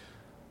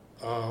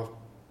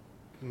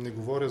 Не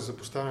говоря за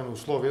поставяне на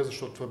условия,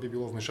 защото това би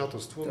било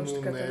вмешателство,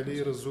 но не е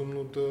ли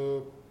разумно да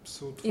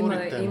се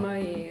отвори тема? Има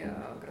и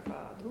графа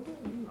други,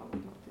 много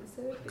да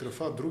се...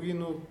 Графа други,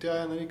 но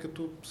тя е, нали,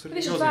 като среднозорен.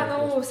 Виж, това е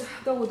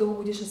много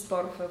дългогодишен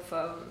спор в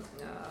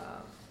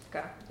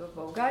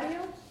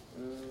България.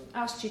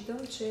 Аз считам,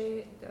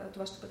 че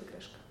това ще бъде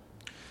грешка.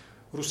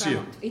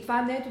 Русия. И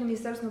това не е до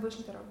Министерството на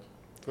външните работи.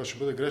 Това ще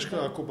бъде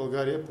грешка, ако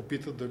България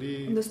попита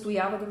дали...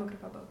 Настоява да има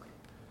графа българин.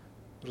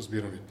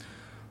 Разбирам ви.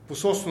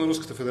 Посолството на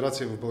Руската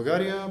федерация в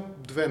България,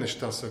 две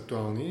неща са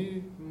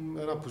актуални.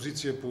 Една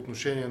позиция по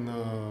отношение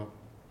на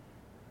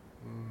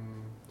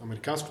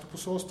американското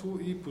посолство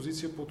и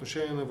позиция по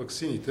отношение на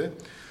ваксините.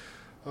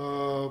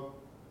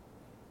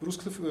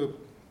 Руската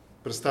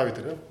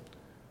представителя,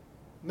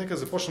 нека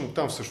започнем от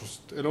там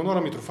всъщност.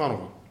 Елеонора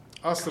Митрофанова.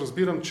 Аз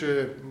разбирам,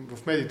 че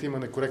в медиите има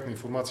некоректна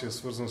информация,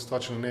 свързана с това,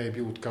 че на нея е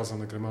бил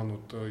отказан агреман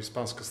от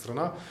испанска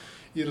страна,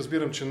 и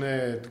разбирам, че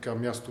не е така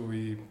място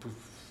и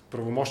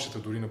правомощията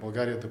дори на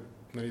България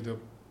да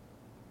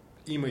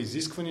има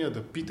изисквания,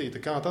 да пита и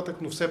така нататък,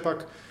 но все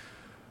пак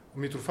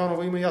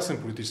Митрофанова има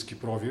ясен политически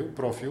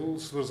профил,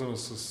 свързана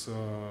с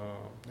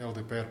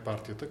ЛДПР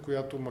партията,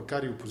 която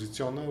макар и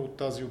опозиционна е от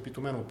тази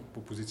опитомена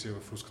опозиция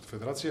в Руската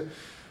федерация.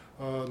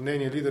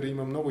 Нейният лидер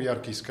има много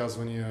ярки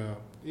изказвания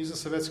и за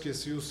Съветския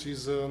съюз, и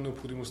за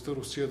необходимостта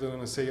Русия да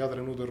нанесе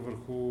ядрен удар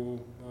върху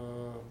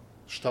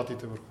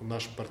щатите, върху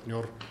наш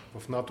партньор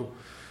в НАТО.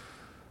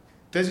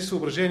 Тези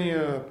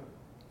съображения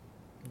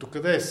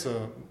докъде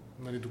са,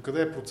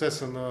 докъде е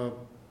процеса на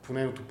по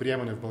нейното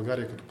приемане в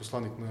България като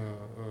посланник на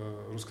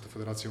Руската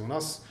федерация у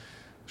нас?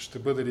 Ще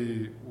бъде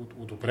ли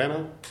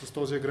одобрена с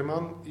този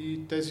агреман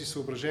и тези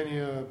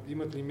съображения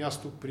имат ли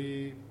място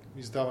при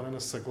издаване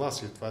на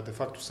съгласие? Това е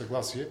де-факто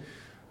съгласие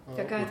от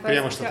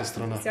приемащата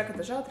страна. Всяка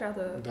държава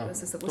трябва да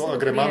се съгласи. Това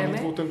агреман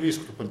идва от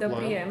английското, предполагам.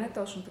 Да приеме,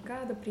 точно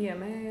така, да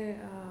приеме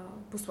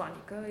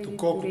посланника.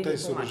 Колко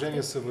тези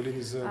съображения са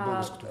валидни за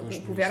българското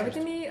външно? Повярвайте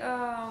ми,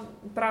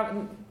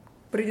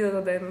 преди да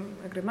дадем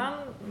агреман,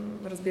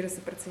 разбира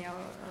се, преценява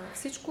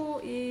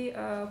всичко и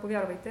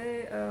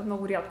повярвайте,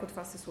 много рядко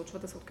това се случва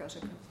да се откаже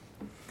агреман.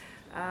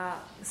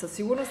 Със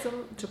сигурност съм,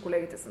 че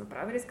колегите са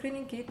направили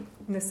скрининг и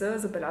не са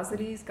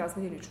забелязали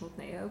изказвани лично от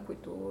нея,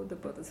 които да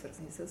бъдат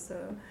свързани с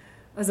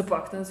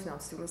заплахата на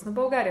националната сигурност на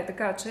България.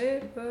 Така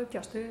че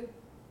тя ще...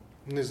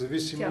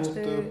 Независимо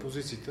от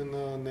позициите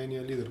на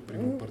нейния лидер,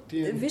 примерно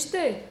партиен.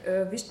 Вижте,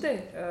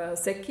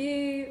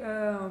 всеки...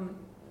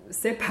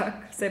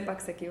 Все пак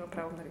всеки има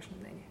право на лично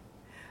мнение.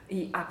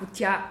 И ако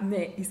тя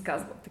не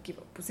изказва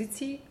такива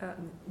позиции,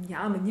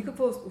 нямаме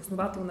никаква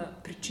основателна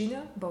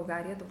причина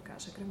България да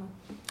откаже агреман.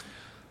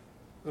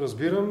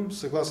 Разбирам,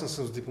 съгласен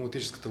съм с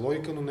дипломатическата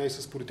логика, но не и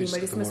с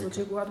политическата логика. Имали сме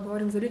случаи, когато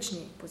говорим за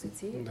лични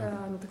позиции,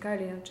 но така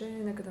или иначе,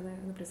 нека да не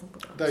навлизам по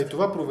това. Да, и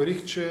това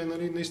проверих, че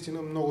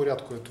наистина много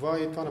рядко е това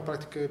и това на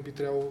практика би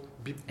трябвало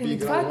би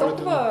играло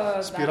ролята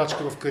на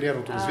спирачка в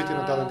кариерното развитие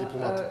на даден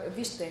дипломат.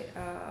 Вижте,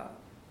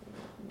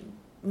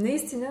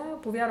 наистина,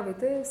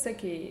 повярвайте,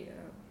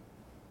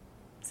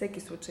 всеки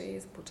случай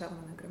за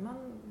получаване на граман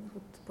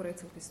от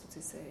поредица от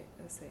институции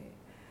се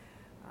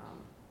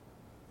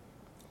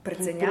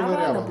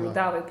преценява,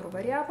 наблюдава и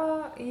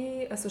проверява.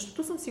 И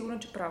същото съм сигурна,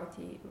 че правят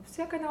и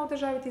всяка една от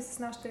държавите с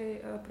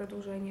нашите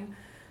предложения.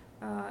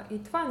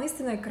 И това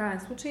наистина е крайен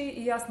случай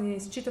и аз не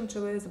считам,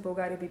 че за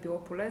България би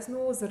било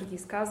полезно заради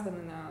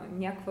изказване на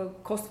някаква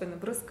косвена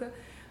връзка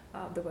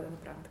да бъде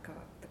направен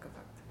такъв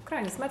акт. В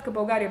крайна сметка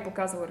България е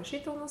показала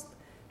решителност.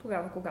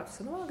 Тогава, когато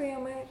се налага,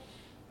 имаме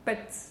 5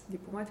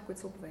 дипломати,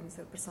 които са обявени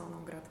за персона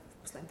нон грата в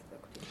последните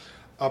 2 години.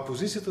 А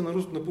позицията на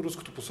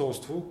руското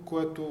посолство,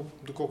 което,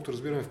 доколкото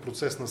разбираме, в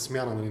процес на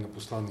смяна на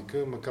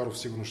посланника, Макаров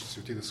сигурно ще си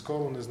отиде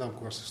скоро, не знам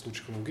кога ще се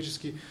случи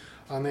хронологически,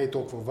 а не е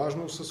толкова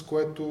важно, с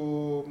което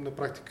на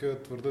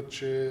практика твърдат,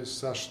 че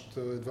САЩ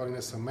едва ли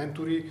не са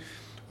ментори,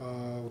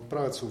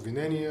 отправят се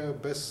обвинения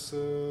без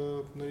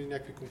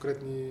някакви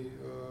конкретни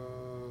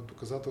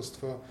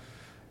доказателства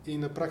и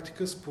на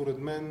практика, според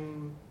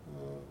мен,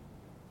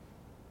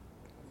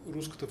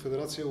 Руската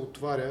федерация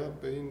отваря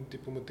един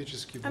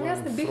дипломатически военен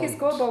фронт. Аз не бих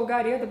искала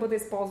България да бъде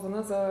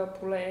използвана за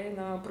поле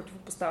на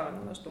противопоставяне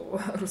между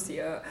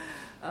Русия,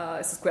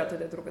 с която и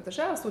да е друга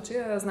държава. В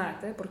случая,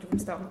 знаете,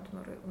 противопоставянето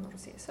на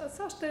Русия.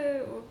 САЩ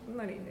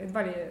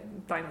едва ли е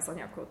тайна за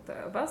някой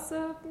от вас.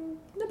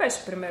 Не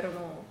беше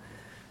примерно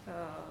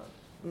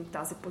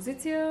тази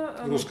позиция.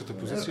 Руската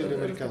позиция или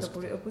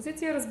американската?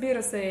 Позиция.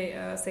 Разбира се,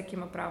 всеки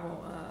има право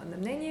на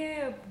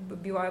мнение.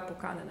 Била е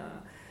поканена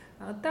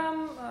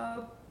там.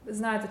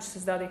 Знаете, че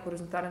създаде и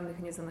хоризонтален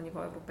механизъм на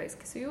ниво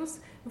Европейски съюз,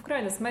 но в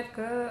крайна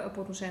сметка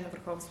по отношение на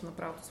върховенството на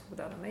правото,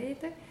 свобода на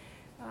медиите,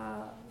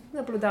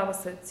 наблюдава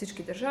се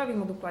всички държави,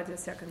 има доклади за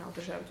всяка една от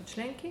държавите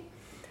членки,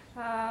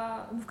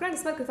 но в крайна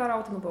сметка това е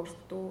работа на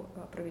българското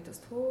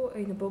правителство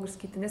и на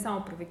българските, не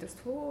само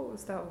правителство,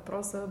 става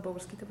въпрос за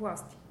българските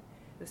власти,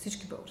 за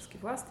всички български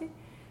власти,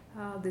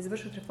 да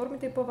извършват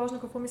реформите и по-важно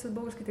какво мислят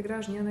българските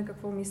граждани, а не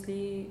какво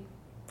мисли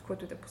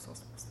който и да е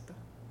посолство по света.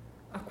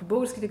 Ако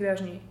българските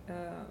граждани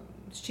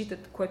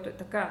считат, което е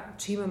така,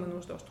 че имаме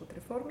нужда още от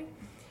реформи,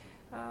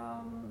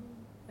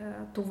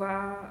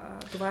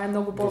 това е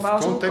много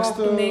по-важно,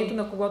 колкото мнението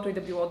на когото и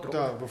да било друг.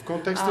 Да, в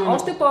контекста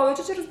още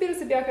повече, че разбира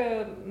се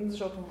бяха,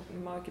 защото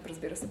моят екип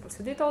разбира се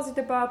проследи този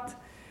дебат,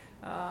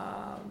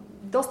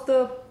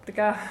 доста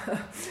така,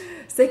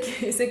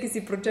 всеки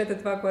си прочете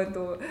това,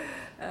 което...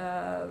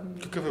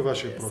 Какъв е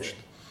вашия прочит?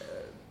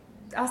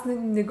 Аз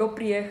не го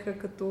приех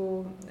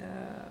като,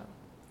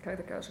 как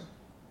да кажа,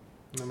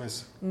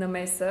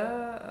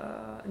 намеса,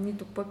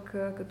 нито пък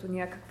като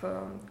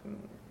някаква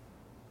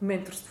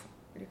менторство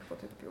или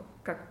каквото е да било,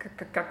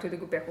 както и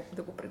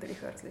да го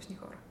определиха различни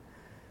хора.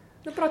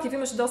 Напротив,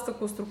 имаше доста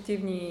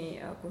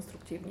конструктивни.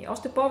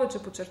 Още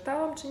повече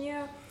подчертавам, че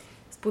ние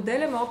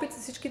споделяме опит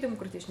с всички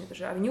демократични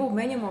държави. Ние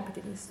обменяме опит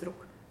един с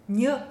друг.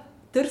 Ние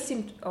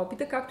търсим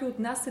опита, както и от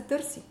нас се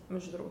търси,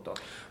 между другото.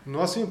 Но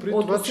аз имам преди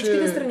това, че... От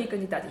всичките страни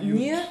кандидати.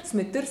 Ние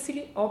сме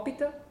търсили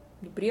опита,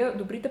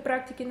 добрите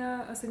практики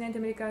на Съединените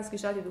американски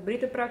щати,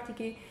 добрите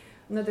практики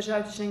на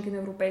държавите членки на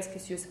Европейския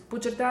съюз.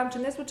 Подчертавам, че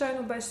не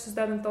случайно беше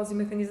създаден този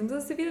механизъм, за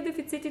да се видят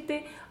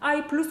дефицитите, а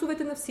и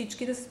плюсовете на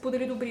всички, да се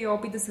сподели добрия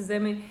опит, да се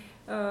вземе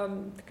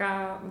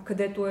така,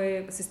 където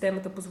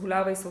системата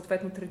позволява и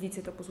съответно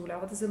традицията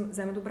позволява да се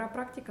вземе добра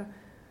практика.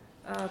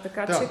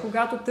 Така че,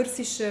 когато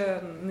търсиш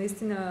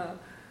наистина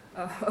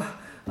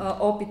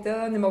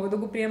опита, не мога да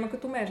го приема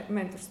като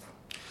менторство.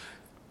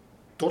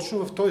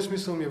 Точно в този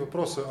смисъл ми е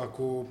въпроса.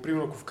 Ако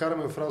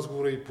вкараме в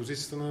разговора и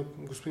позицията на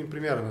господин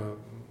премиера, на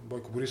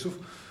Бойко Борисов,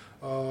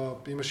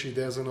 имаше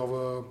идея за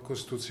нова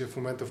конституция. В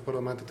момента в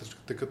парламента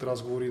текат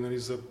разговори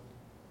за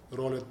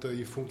ролята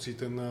и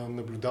функциите на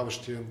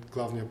наблюдаващия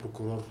главния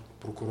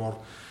прокурор.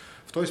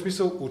 В този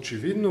смисъл,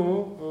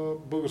 очевидно,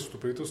 българското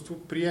правителство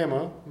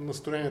приема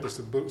настроенията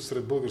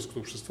сред българското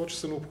общество, че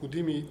са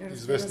необходими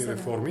известни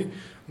реформи,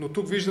 но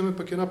тук виждаме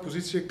пък една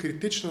позиция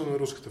критична на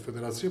Руската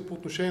федерация по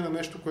отношение на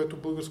нещо, което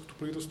българското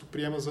правителство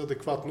приема за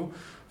адекватно,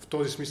 в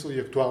този смисъл и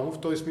актуално.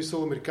 В този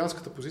смисъл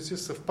американската позиция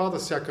съвпада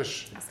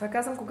сякаш. Аз това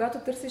казвам, когато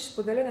търсиш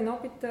споделяне на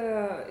опит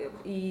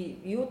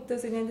и от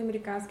Съединените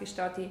американски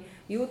щати,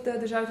 и от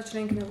държавите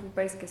членки на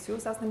Европейския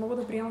съюз, аз не мога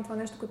да приемам това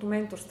нещо като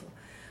менторство.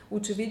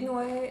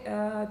 Очевидно е,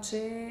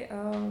 че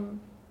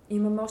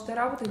имаме още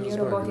работа. Ние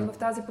работим в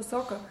тази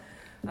посока.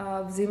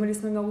 Взимали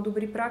сме много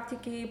добри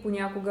практики,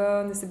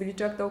 понякога не са били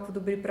чак толкова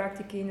добри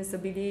практики, не са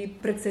били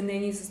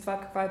преценени с това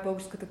каква е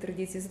българската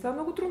традиция. Затова е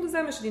много трудно да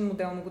вземеш един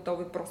модел на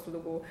готов и просто да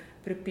го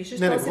препишеш.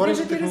 Не говорим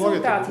за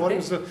технологията,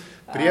 говорим за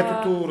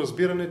приетото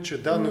разбиране,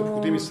 че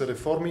необходими са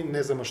реформи,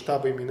 не за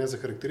мащаба им и не за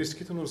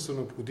характеристиките, но са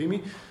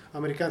необходими.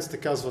 Американците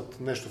казват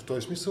нещо в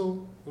този смисъл,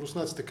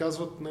 руснаците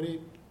казват,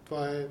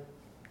 това е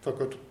това,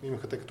 което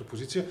имаха те като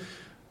позиция.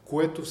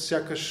 което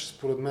сякаш,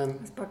 според мен,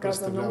 аз пак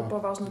казвам, много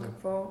по-важно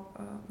какво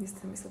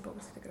наистина мислят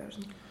българските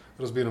граждани.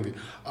 Разбирам ви.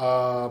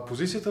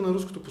 Позицията на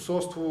руското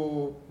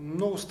посолство,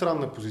 много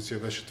странна позиция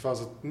беше това.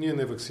 Ние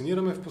не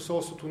вакцинираме в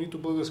посолството нито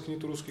български,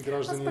 нито руски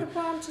граждани. Аз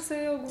предполагам, че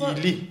се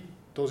или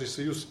този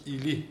съюз,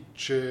 или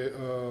че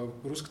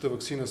руската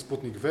вакцина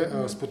Спутник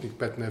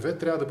 5 НВ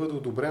трябва да бъде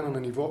одобрена на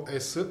ниво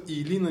ЕС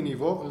или на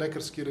ниво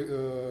лекарски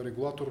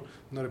регулатор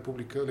на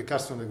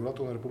лекарствен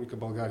регулатор на Република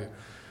България.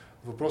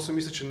 Въпросът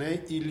мисля, че не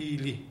е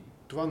или.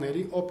 Това не е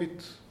ли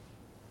опит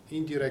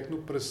индиректно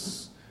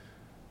през...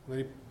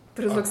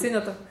 През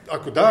ваксината.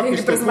 Ако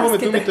изтълкуваме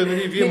думите,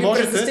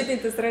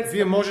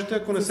 вие можете,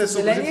 ако не се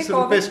съобразите с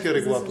европейския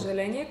регулатор. За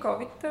съжаление,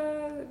 COVID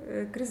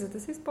кризата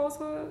се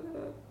използва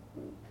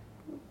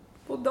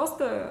от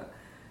доста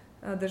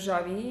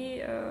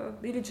държави,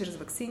 или чрез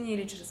ваксини,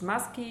 или чрез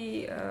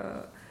маски.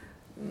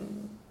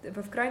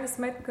 В крайна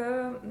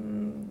сметка,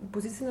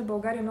 позиция на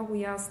България е много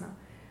ясна.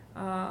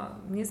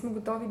 Ние сме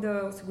готови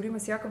да осигурим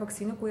всяка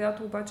ваксина,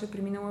 която обаче е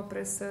преминала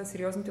през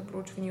сериозните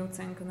проучвания и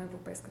оценка на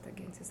Европейската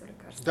агенция за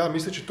лекарства. Да,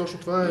 мисля, че точно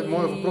това е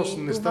моят въпрос.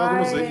 Не става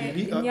дума за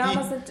или,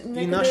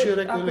 и нашия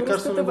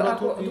лекарствен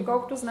регулатор.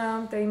 Доколкото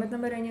знам, те имат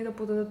намерение да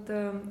подадат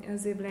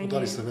заявление.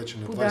 Подали са вече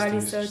на 20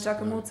 Подали са,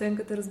 чакаме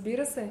оценката,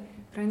 разбира се.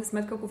 В крайна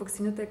сметка, ако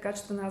ваксината е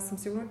качествена, аз съм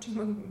сигурна, че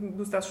има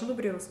достатъчно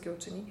добри руски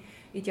учени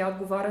и тя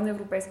отговаря на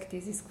европейските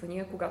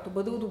изисквания, когато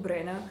бъде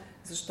одобрена,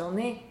 защо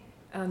не?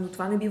 Но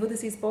това не бива да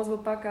се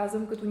използва, пак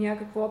казвам, като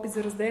някакво опит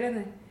за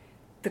разделяне.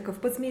 Такъв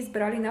път сме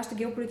избрали, нашата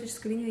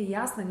геополитическа линия е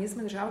ясна. Ние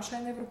сме държава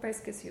член на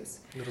Европейския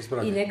съюз.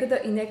 И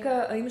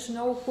нека имаше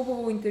много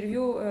хубаво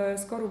интервю,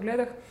 скоро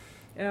гледах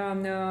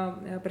на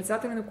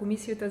председателя на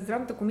комисията,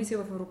 здравната комисия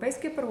в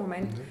Европейския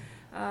парламент.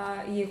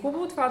 И е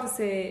хубаво това да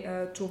се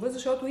чува,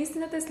 защото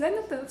истината е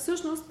следната.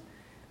 Всъщност,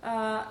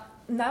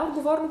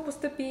 най-отговорно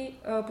постъпи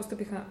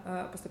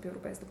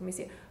Европейската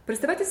комисия.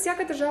 Представете си,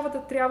 всяка държава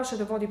да трябваше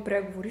да води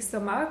преговори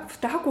сама в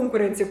тази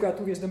конкуренция,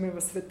 която виждаме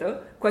в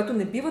света, което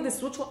не бива да се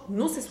случва,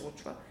 но се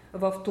случва.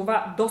 В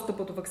това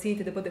достъпът до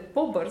ваксините да бъде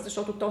по-бърз,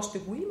 защото то ще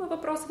го има,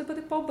 въпросът да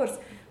бъде по-бърз.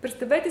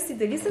 Представете си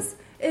дали с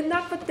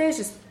еднаква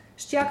тежест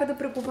щяха да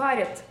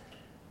преговарят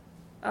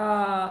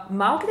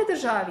малките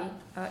държави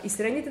и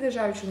средните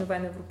държави, членове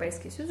на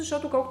Европейския съюз,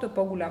 защото колкото е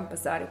по-голям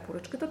пазар и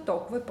поръчката,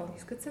 толкова е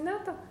по-ниска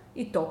цената.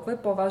 И толкова е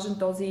по-важен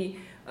този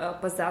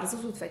пазар за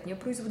съответния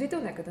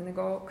производител. Нека да не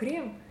го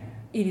крием.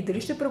 Или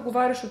дали ще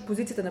преговаряш от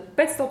позицията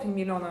на 500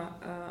 милиона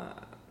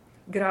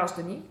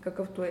граждани,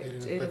 какъвто е,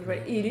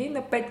 или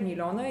на 5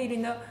 милиона, или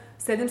на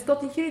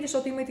 700 хиляди,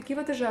 защото има и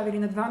такива държави, или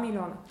на 2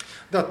 милиона.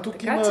 Да, тук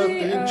така, има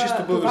един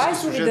чисто български това е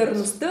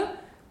солидарността,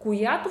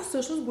 която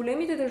всъщност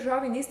големите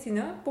държави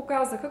наистина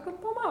показаха към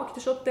по-малките,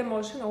 защото те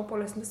можеше много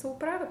по-лесно да се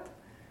оправят.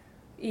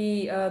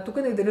 И тук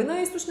не деля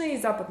на източна и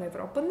западна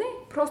Европа, не,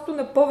 просто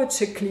на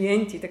повече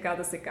клиенти, така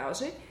да се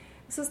каже,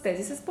 с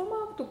тези с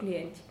по-малкото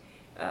клиенти.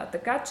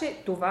 Така че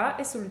това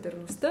е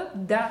солидарността.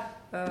 Да,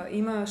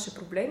 имаше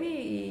проблеми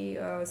и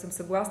съм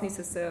съгласна и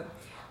с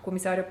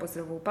комисаря по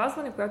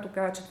здравеопазване, която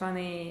каза, че това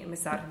не е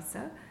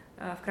месарница.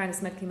 В крайна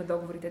сметка има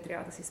договори, те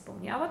трябва да се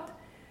изпълняват.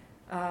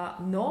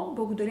 Но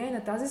благодарение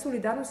на тази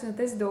солидарност и на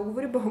тези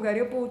договори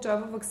България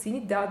получава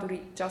ваксини. Да,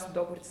 дори част от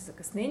договорите за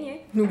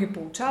закъснение, но ги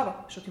получава,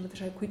 защото има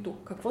държави, които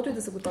каквото и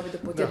да са готови да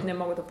платят, не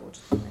могат да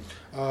получат.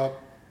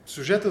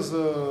 Сюжета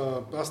за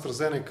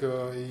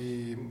AstraZeneca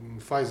и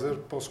Pfizer,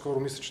 по-скоро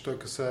мисля, че той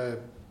касае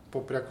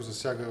по-пряко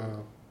засяга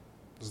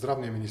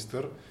здравния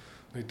министър.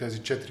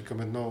 Тези 4 към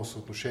 1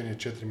 съотношение,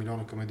 4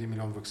 милиона към 1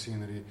 милион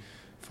ваксини,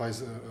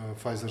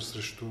 Pfizer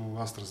срещу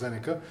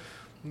AstraZeneca.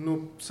 Но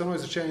само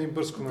изречение и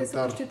бърз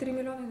коментар. Те са почти 3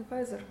 милиона на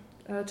Pfizer.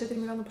 4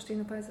 милиона почти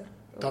на Pfizer.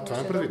 Да, това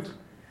е предвид.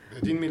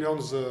 1 милион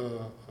за...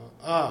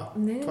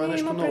 това е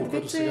нещо ново,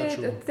 което сега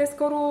чувам. Те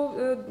скоро,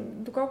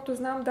 доколкото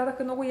знам,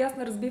 дадаха много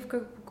ясна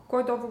разбивка,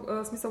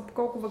 смисъл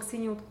колко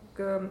ваксини от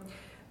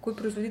кои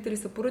производители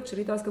са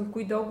поръчали, т.е. към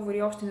кои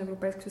договори общи на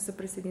Европейския съюз са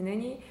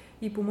присъединени.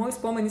 И по мои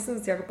спомени съм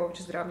засяга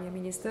повече здравния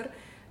министър.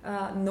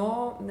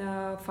 Но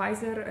на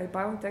Pfizer и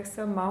BioNTech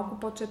са малко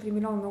под 4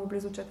 милиона, много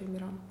близо 4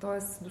 милиона.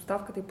 Тоест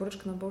доставката и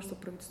поръчка на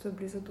българското правителство е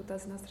близо до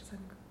тази на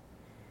AstraZeneca.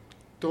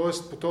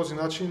 Тоест по този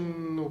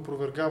начин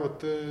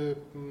опровергавате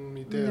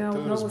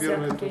идеята,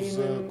 разбирането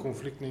за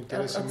конфликт на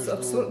интереси между...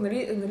 Абсурд.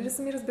 Нали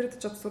сами разбирате,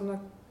 че абсурдно?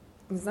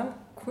 Не знам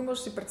кой може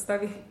да си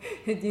представи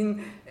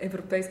един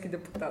европейски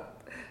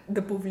депутат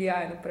да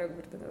повлияе на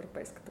преговорите на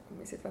Европейската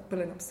комисия. Това е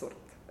пълен абсурд.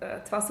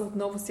 Това са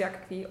отново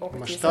всякакви опити.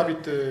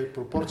 Мащабите,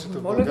 пропорцията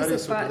в България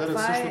се определят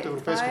също от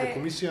Европейската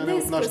комисия, а не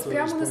от нашата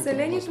спрямо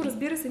населението,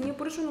 разбира се, ние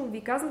поръчваме, но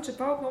ви казвам, че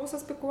това отново са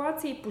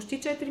спекулации.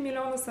 Почти 4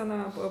 милиона са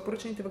на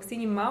поръчаните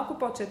ваксини, малко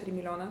под 4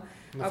 милиона,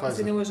 ако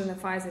се не лъжа, на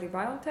Pfizer и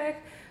BioNTech.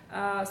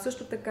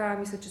 Също така,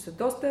 мисля, че са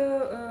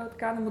доста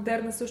така на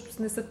модерна,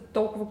 също не са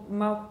толкова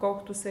малко,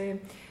 колкото се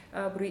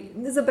брои.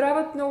 Не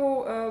забравят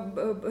много,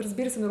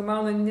 разбира се,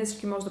 нормално, не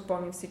всички може да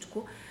помним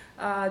всичко.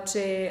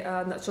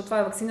 Защото това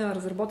е ваксина,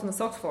 разработена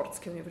с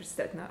Оксфордския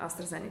университет на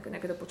AstraZeneca,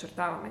 нека да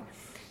подчертаваме,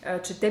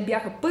 че те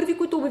бяха първи,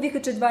 които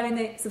обявиха, че едва ли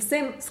не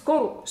съвсем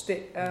скоро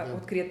ще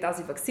открият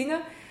тази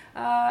ваксина.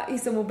 И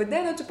съм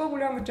убедена, че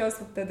по-голяма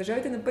част от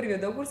държавите на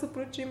първия договор са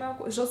получили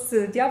малко, защото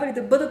се надявали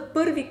да бъдат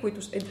първи,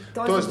 които ще...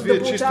 Тоест,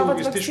 вие чисто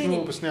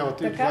логистично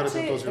обяснявате и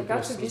отваряте този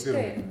въпрос. Така че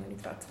вижте,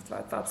 това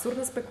е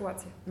абсурдна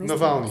спекулация.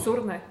 Навални.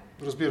 Абсурдна е.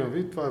 Разбирам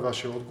ви, това е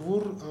вашия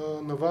отговор.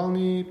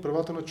 Навални,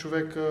 правата на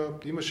човека,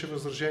 имаше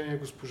възражение,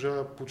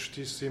 госпожа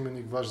почти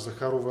съименник ваш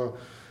Захарова,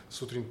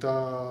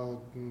 сутринта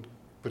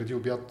преди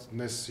обяд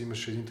днес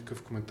имаше един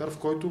такъв коментар, в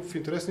който в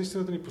интерес на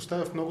истината ни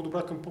поставя в много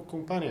добра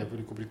компания.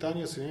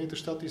 Великобритания, Съединените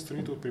щати и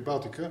страните от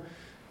Прибалтика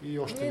и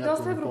още някакво.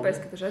 Доста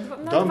европейска държава.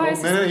 Да, но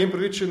имам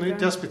предвид, че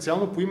тя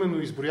специално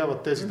поименно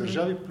изброява тези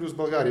държави, плюс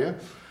България.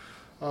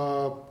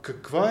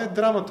 Каква е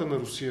драмата на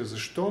Русия?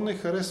 Защо не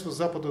харесва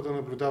Запада да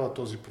наблюдава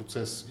този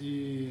процес?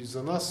 И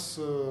за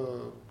нас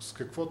с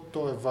какво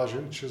то е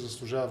важен, че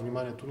заслужава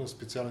вниманието на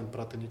специален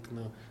пратеник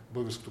на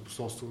българското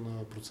посолство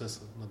на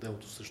процеса, на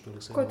делото срещу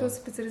Алексей Навални? Който е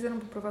специализиран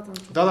по правата на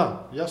човека.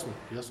 Да, ясно,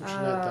 че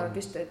не е там.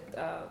 Вижте,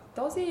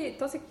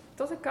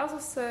 този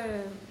казус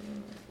е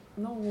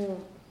много...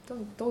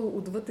 Той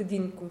отвъд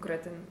един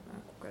конкретен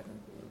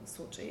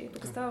случай.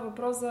 Тук става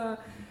въпрос за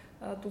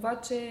това,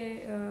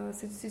 че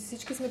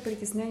всички сме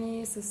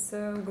притеснени с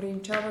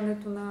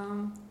ограничаването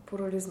на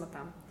плурализма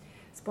там.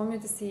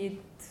 Спомняте си,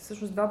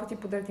 всъщност 2 пъти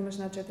подред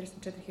имаше над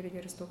 4000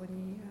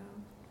 арестувани.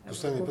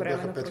 Последния път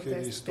бяха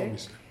 5100,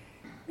 мисля.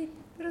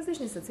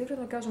 Различни са цифри,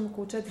 да кажем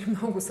около 4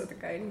 много са,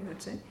 така или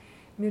иначе.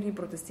 Мирни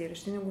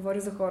протестиращи. Не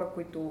говоря за хора,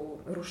 които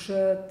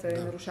рушат,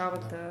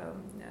 нарушават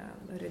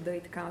реда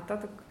и така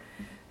нататък.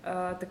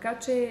 Така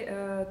че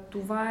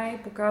това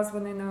е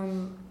показване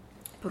на...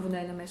 Първо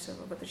не е намеша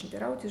във вътрешните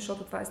работи,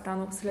 защото това е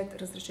станало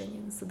след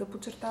разрешение на съда,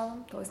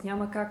 подчертавам. Т.е.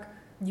 няма как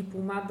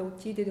дипломат да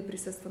отиде да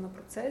присъства на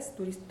процес.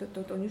 Дори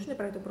той нищо не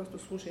прави, да просто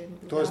слуша и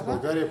наблюдава. Тоест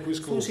България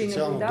поискала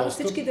официално достъп,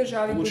 всички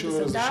държави,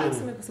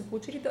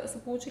 които са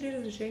получили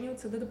разрешение от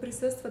съда да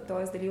присъстват.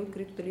 Т.е. дали е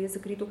открито, дали е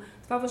закрито.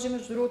 Това важи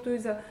между другото и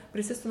за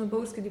присъство на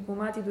български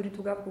дипломати, дори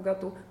тогава,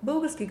 когато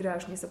български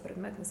граждани са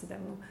предмет на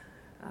съдебен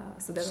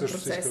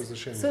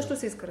процес. Също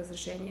се иска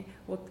разрешение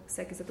от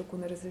всеки, за да ако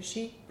не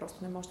разреши,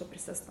 просто не може да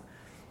присъства.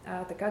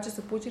 Така че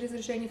са получили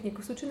разрешение, в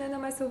никакъв случай не е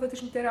намесва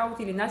вътрешните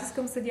работи или натиск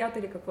към съдията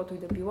или каквото и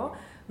да било,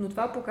 но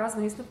това показва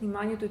наистина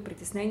вниманието и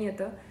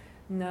притесненията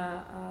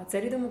на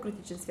целия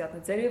демократичен свят, на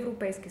целия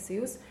Европейски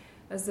съюз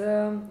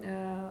за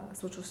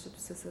случващото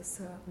се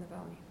с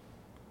Навални.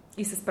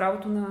 И с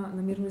правото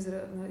на мирно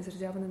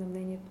изразяване на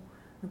мнението,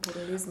 на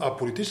плурализма. А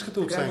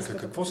политическата оценка,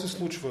 какво се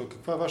случва?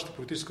 Каква е вашата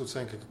политическа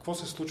оценка? Какво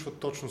се случва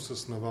точно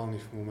с Навални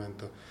в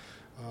момента?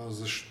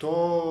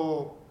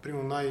 Защо,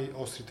 примерно,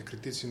 най-острите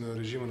критици на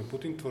режима на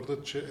Путин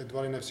твърдат, че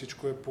едва ли не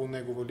всичко е по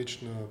негова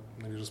лична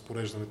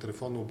разпореждане,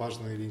 телефонно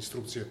обаждане или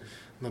инструкция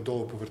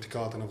надолу по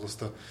вертикалата на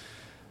властта?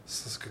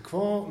 С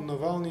какво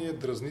Навални е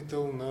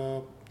дразнител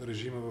на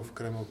режима в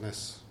Кремъл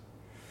днес?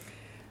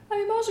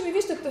 Може би,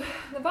 вижте,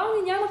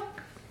 Навални няма,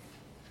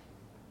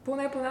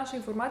 поне по наша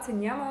информация,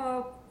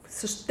 няма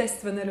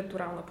съществена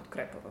електорална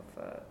подкрепа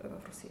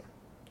в Русия.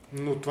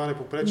 Но това не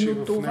попречи в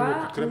него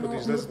подкрепа да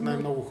излезат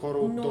най-много хора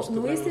от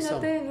доста време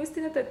насам. Но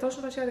истината е,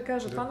 точно това ще да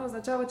кажа. Това не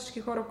означава, че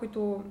всички хора,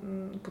 които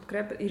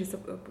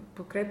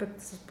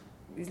подкрепят с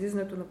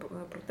излизането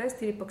на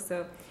протести или пък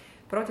са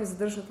против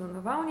задържането на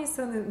Навални,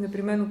 са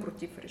непременно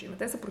против режима.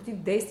 Те са против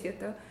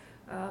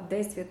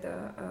действията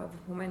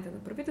в момента на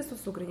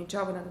правителството с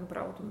ограничаване на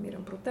правото на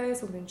мирен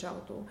протест,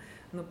 ограничаването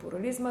на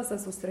плурализма,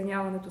 с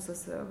отстраняването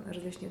с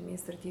различни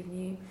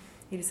административни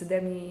или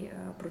съдебни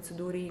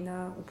процедури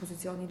на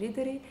опозиционни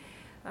лидери.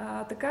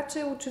 Така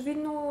че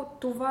очевидно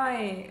това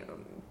е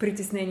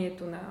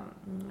притеснението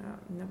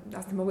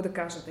аз не мога да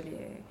кажа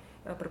дали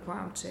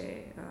предполагам,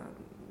 че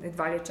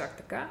едва ли е чак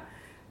така,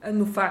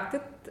 но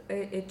фактът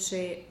е,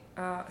 че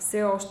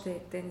все още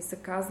те не са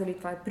казали,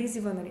 това е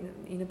призива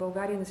и на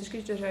България, и на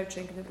всички държави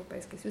членки на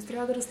Европейския съюз.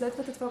 Трябва да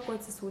разследвате това,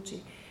 което се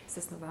случи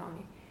с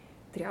Навални.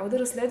 Трябва да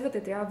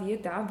разследвате,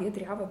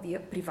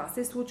 при вас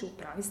се е случило,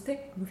 прави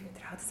сте, но вие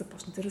трябва да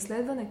започнете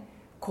разследване.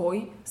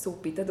 Кой се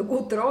опита да го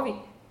отрови?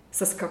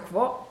 С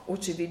какво?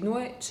 Очевидно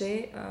е,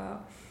 че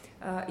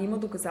има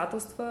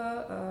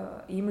доказателства,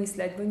 има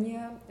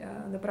изследвания,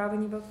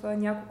 направени в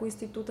няколко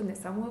института, не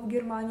само в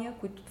Германия,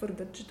 които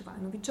твърдят, че това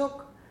е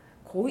новичок.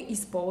 Кой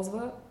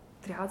използва?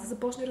 Трябва да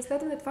започне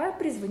разследване. Това е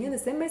призвание, не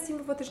се месим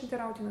във вътрешните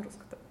работи на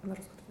Руската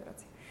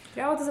федерация.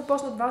 Трябва да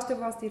започнат вашите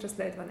власти и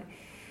разследване,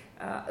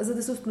 за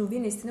да се установи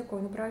наистина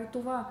кой направи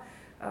това.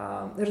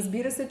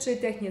 Разбира се, че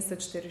техният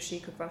съд ще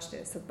реши каква ще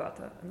е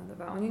съдбата на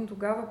Навални.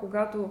 Тогава,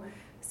 когато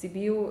си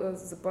бил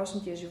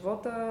заплашнатия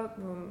живота,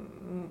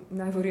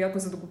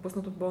 най-вероятно, за да го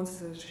пуснат от болница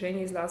с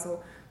решение, излязъл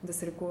да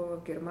се лекува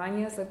в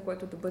Германия, след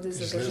което да бъде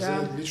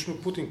задържан.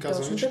 Лично Путин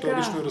казва, че той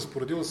лично е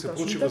разпоредил да се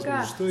получи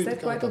възможността и така.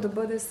 След което да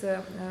бъде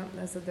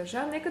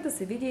задържан, нека да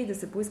се види и да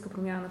се поиска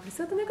промяна на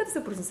присъдата, нека да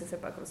се произнесе все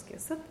пак Руския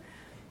съд.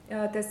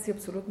 Те са си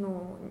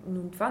абсолютно...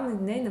 Но това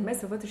не е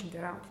намеса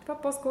вътрешните работи.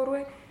 Това по-скоро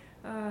е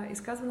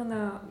изказване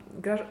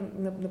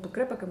на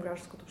подкрепа към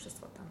гражданското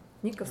общество там.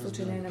 Никакъв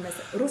случай не е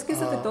намеса. Руският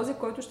съд е този,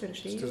 който ще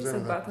реши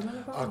съдбата на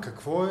Навални. А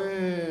какво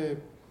е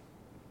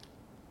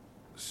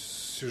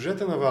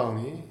Сюжета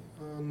Навални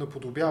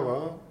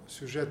наподобява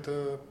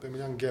сюжета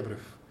Емилян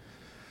Гебрев.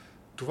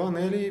 Това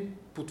не е ли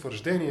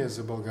потвърждение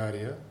за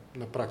България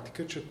на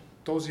практика, че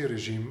този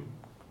режим,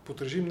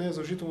 под режим не е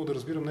задължително да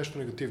разбирам нещо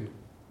негативно.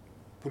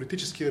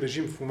 Политическия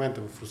режим в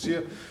момента в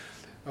Русия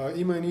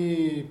има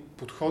едни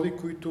подходи,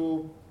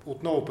 които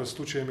отново през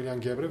случая Емилян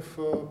Гебрев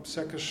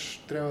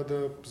сякаш трябва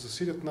да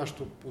засилят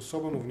нашето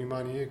особено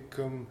внимание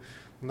към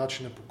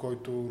начина, по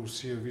който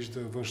Русия вижда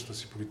външната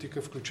си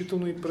политика,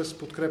 включително и през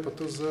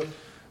подкрепата за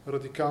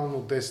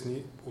радикално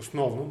десни,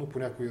 основно, но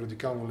понякога и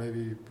радикално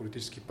леви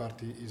политически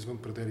партии извън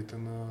пределите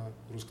на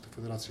Руската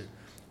федерация.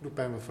 Лю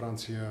Пен във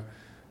Франция,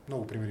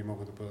 много примери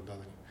могат да бъдат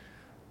дадени.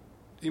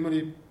 Има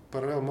ли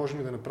паралел можем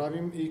ли да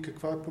направим и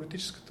каква е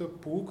политическата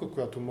поука,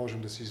 която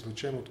можем да си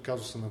извлечем от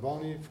казуса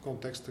Навални в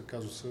контекста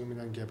казуса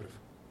Емилян Гебрев?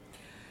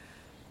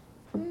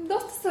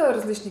 Доста са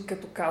различни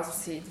като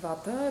казуси и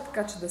двата,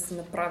 така че да се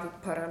направи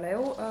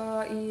паралел.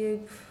 И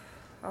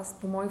аз,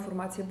 по моя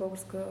информация,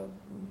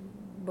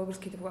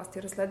 българските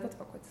власти разследват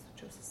това, което се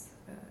случило с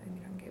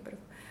Емилян Гебрев.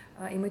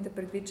 Имайте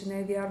предвид, че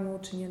не е вярно,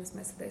 че ние не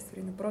сме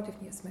съдействали. Напротив,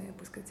 ние сме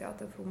поискали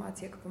цялата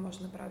информация, какво може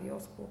да направи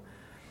ОСКО.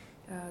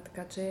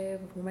 Така че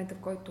в момента, в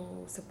който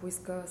се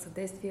поиска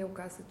съдействие,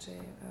 оказа, че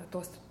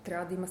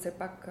трябва да има все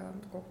пак,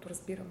 колкото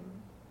разбирам,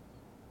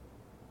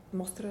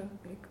 мостра,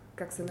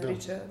 как се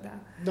нарича,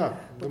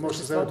 да може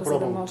да вземе проба. За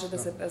да може да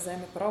се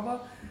вземе проба,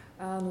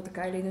 но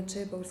така или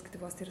иначе българските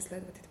власти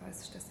разследват и това е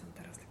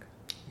съществената разлика.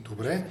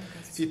 Добре,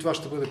 и това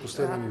ще бъде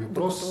последния ми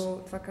въпрос.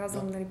 Това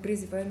казвам,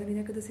 призива е,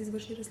 нека да се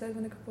извърши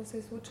разследване какво се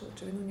е случило.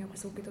 Очевидно някой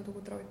се опита да го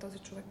трови този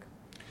човек.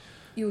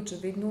 И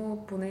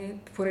очевидно, поне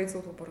поредица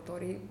от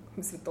лаборатории,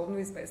 световно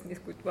известни, с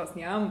които аз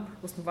нямам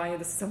основание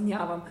да се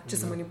съмнявам, че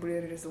са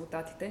манипулирали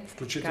резултатите.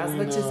 Включително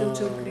казва, че се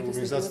учи открито.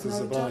 Организацията за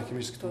забрана на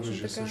химическите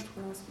оръжия също.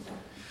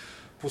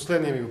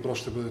 Последният ми въпрос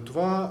ще бъде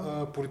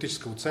това.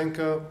 Политическа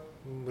оценка.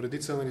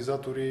 Редица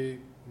анализатори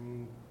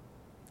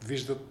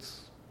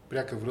виждат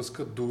пряка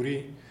връзка,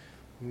 дори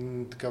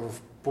така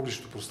в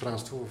публичното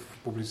пространство,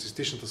 в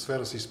публицистичната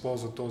сфера се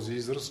използва този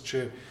израз,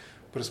 че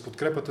през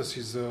подкрепата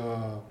си за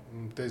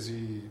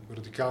тези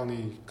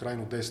радикални,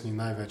 крайно десни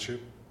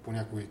най-вече,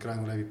 понякога и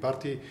крайно леви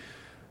партии,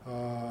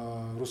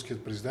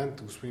 руският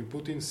президент, господин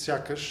Путин,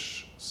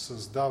 сякаш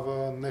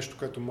създава нещо,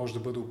 което може да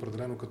бъде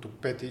определено като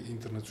пети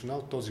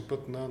интернационал, този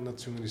път на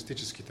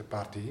националистическите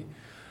партии.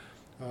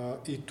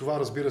 И това,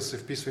 разбира се,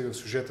 вписва и в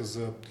сюжета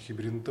за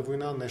хибридната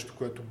война, нещо,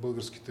 което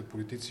българските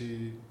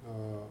политици,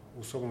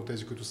 особено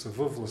тези, които са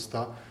във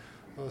властта,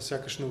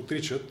 сякаш не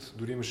отричат.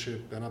 Дори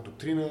имаше една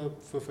доктрина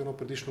в едно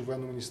предишно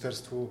военно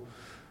министерство,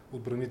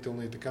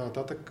 отбранителна и така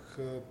нататък.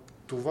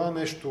 Това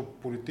нещо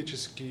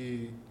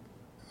политически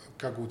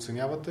как го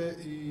оценявате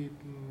и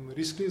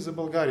риск ли за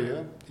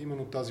България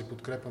именно тази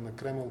подкрепа на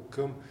Кремъл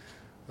към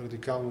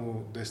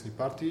радикално десни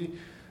партии?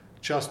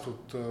 Част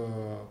от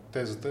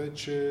тезата е,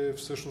 че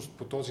всъщност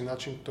по този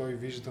начин той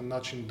вижда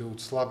начин да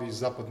отслаби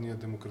западния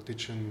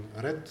демократичен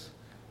ред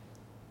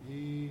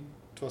и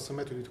това са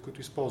методите,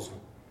 които използва.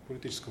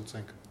 Политическа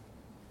оценка.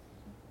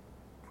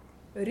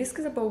 Риск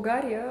за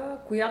България,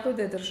 която и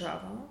да е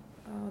държава,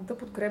 да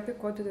подкрепя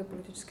който и да е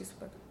политически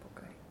субект в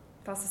България.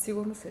 Това със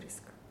сигурност е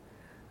риск.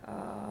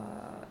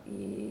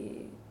 И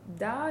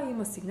да,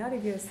 има сигнали,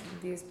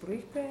 вие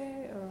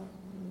изброихте,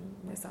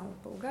 не само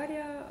в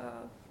България,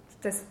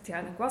 тя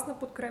е негласна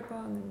подкрепа,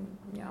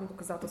 нямам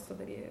доказателства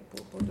дали е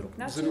по друг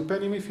начин. За Лю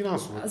Пен има и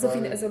финансова. За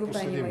Лю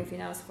Пен има и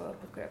финансова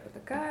подкрепа,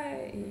 така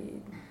е. И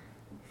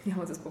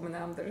няма да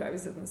споменавам държави,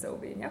 за да не се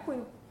убие някой,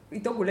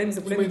 и то големи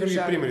за големи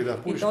държави. Примери, да.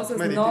 И то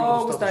с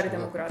много стари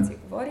демокрации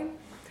говорим,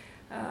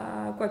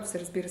 което се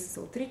разбира се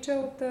отрича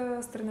от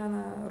страна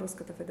на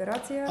Руската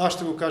федерация. Аз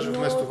ще го кажа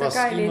вместо вас.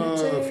 Има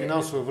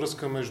финансова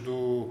връзка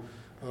между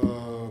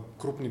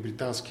крупни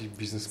британски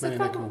бизнесмени,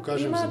 нека го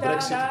кажем, за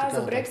Брексит и така.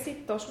 За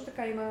Брексит, точно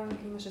така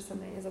имаше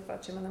съмнение за това,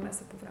 че има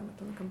намеса по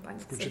времето на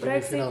кампанията. Включително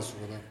и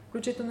финансова, да.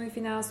 Включително и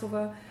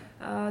финансова.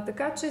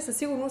 Така че със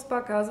сигурност,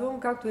 пак казвам,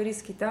 както е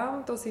риски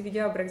там, то се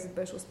видя, Брексит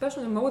беше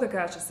успешно. Не мога да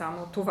кажа, че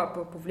само това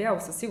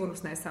повлияло, със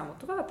сигурност не е само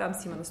това. Там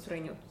си има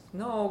настроение от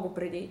много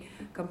преди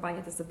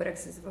кампанията за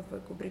Брексит в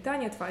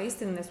Великобритания. Това е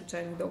истина, не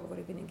случайно договор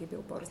винаги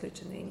бил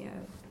по-различен нейния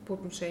по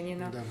отношение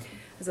на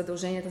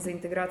задълженията за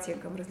интеграция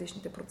към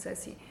различните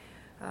процеси.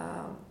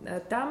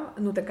 Там,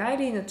 но така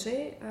или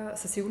иначе,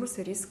 със сигурност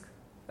е риск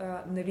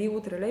нали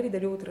ултралеви,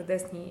 дали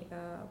ултрадесни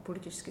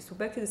политически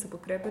субекти да се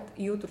подкрепят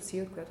и от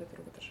Русия, от която е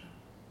друга държава.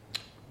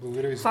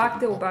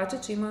 Факт е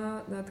обаче, че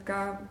има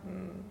така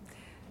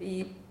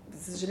и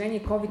за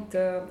съжаление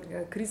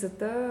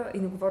COVID-кризата, и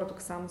не говоря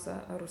тук само за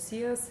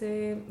Русия,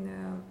 се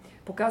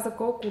показа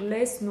колко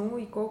лесно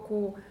и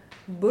колко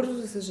бързо,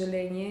 за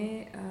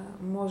съжаление,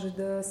 може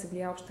да се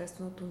влияе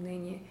общественото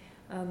мнение.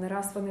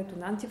 Нарастването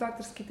на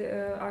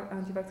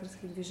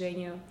антивакторски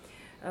движения,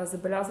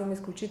 забелязваме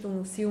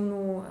изключително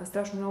силно,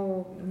 страшно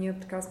много, ние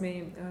така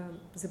сме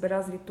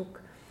забелязали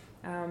тук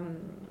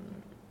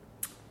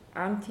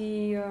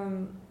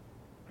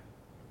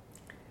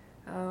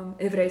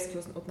еврейски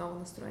отново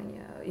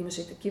настроения.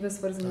 Имаше и такива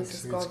свързани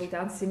с COVID,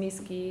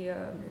 антисемитски,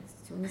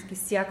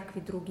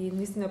 всякакви други,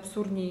 наистина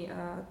абсурдни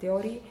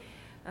теории.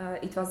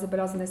 И това се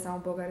забеляза не само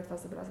в България, това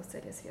се забеляза в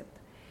целия свят.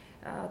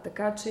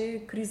 Така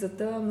че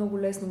кризата много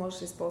лесно може да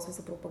се използва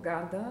за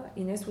пропаганда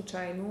и не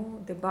случайно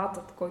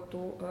дебатът,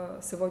 който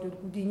се води от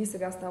години,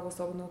 сега става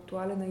особено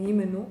актуален, а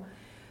именно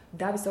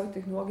да, високите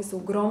технологии са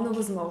огромна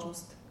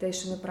възможност. Те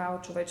ще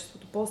направят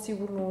човечеството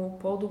по-сигурно,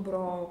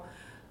 по-добро,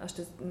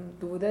 ще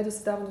доведе до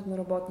създаването на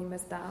работни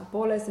места,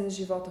 по-лесен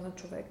живота на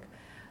човек.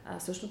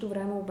 В същото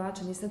време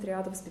обаче наистина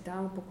трябва да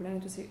възпитаваме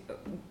поколението си,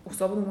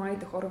 особено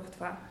младите хора в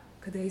това,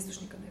 къде е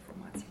източника на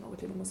информация,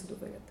 могат ли да му се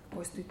доверят,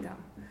 кой стои там.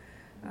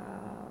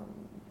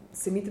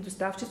 Самите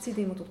доставчици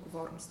да имат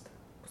отговорност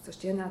по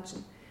същия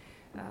начин,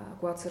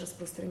 когато се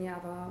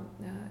разпространява.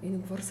 И не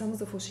говоря само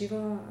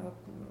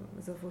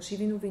за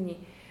фалшиви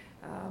новини.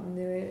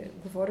 Не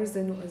говоря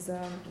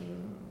за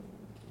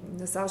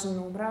насаждане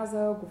на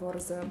омраза, говоря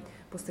за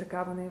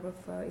пострекаване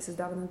и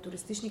създаване на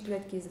туристични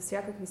клетки и за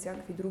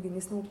всякакви други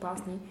наистина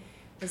опасни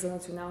за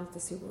националната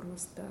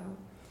сигурност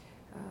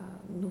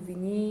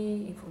новини,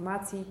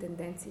 информации,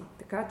 тенденции.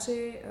 Така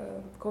че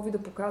COVID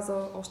да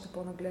показва още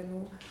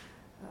по-нагледно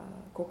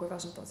колко е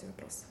важен този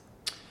въпрос.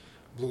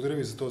 Благодаря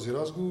ви за този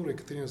разговор.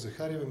 Екатерина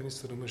Захариева,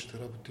 министър на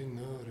външните работи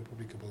на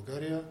Република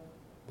България.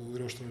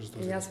 Благодаря още за този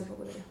разговор. И аз ви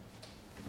благодаря.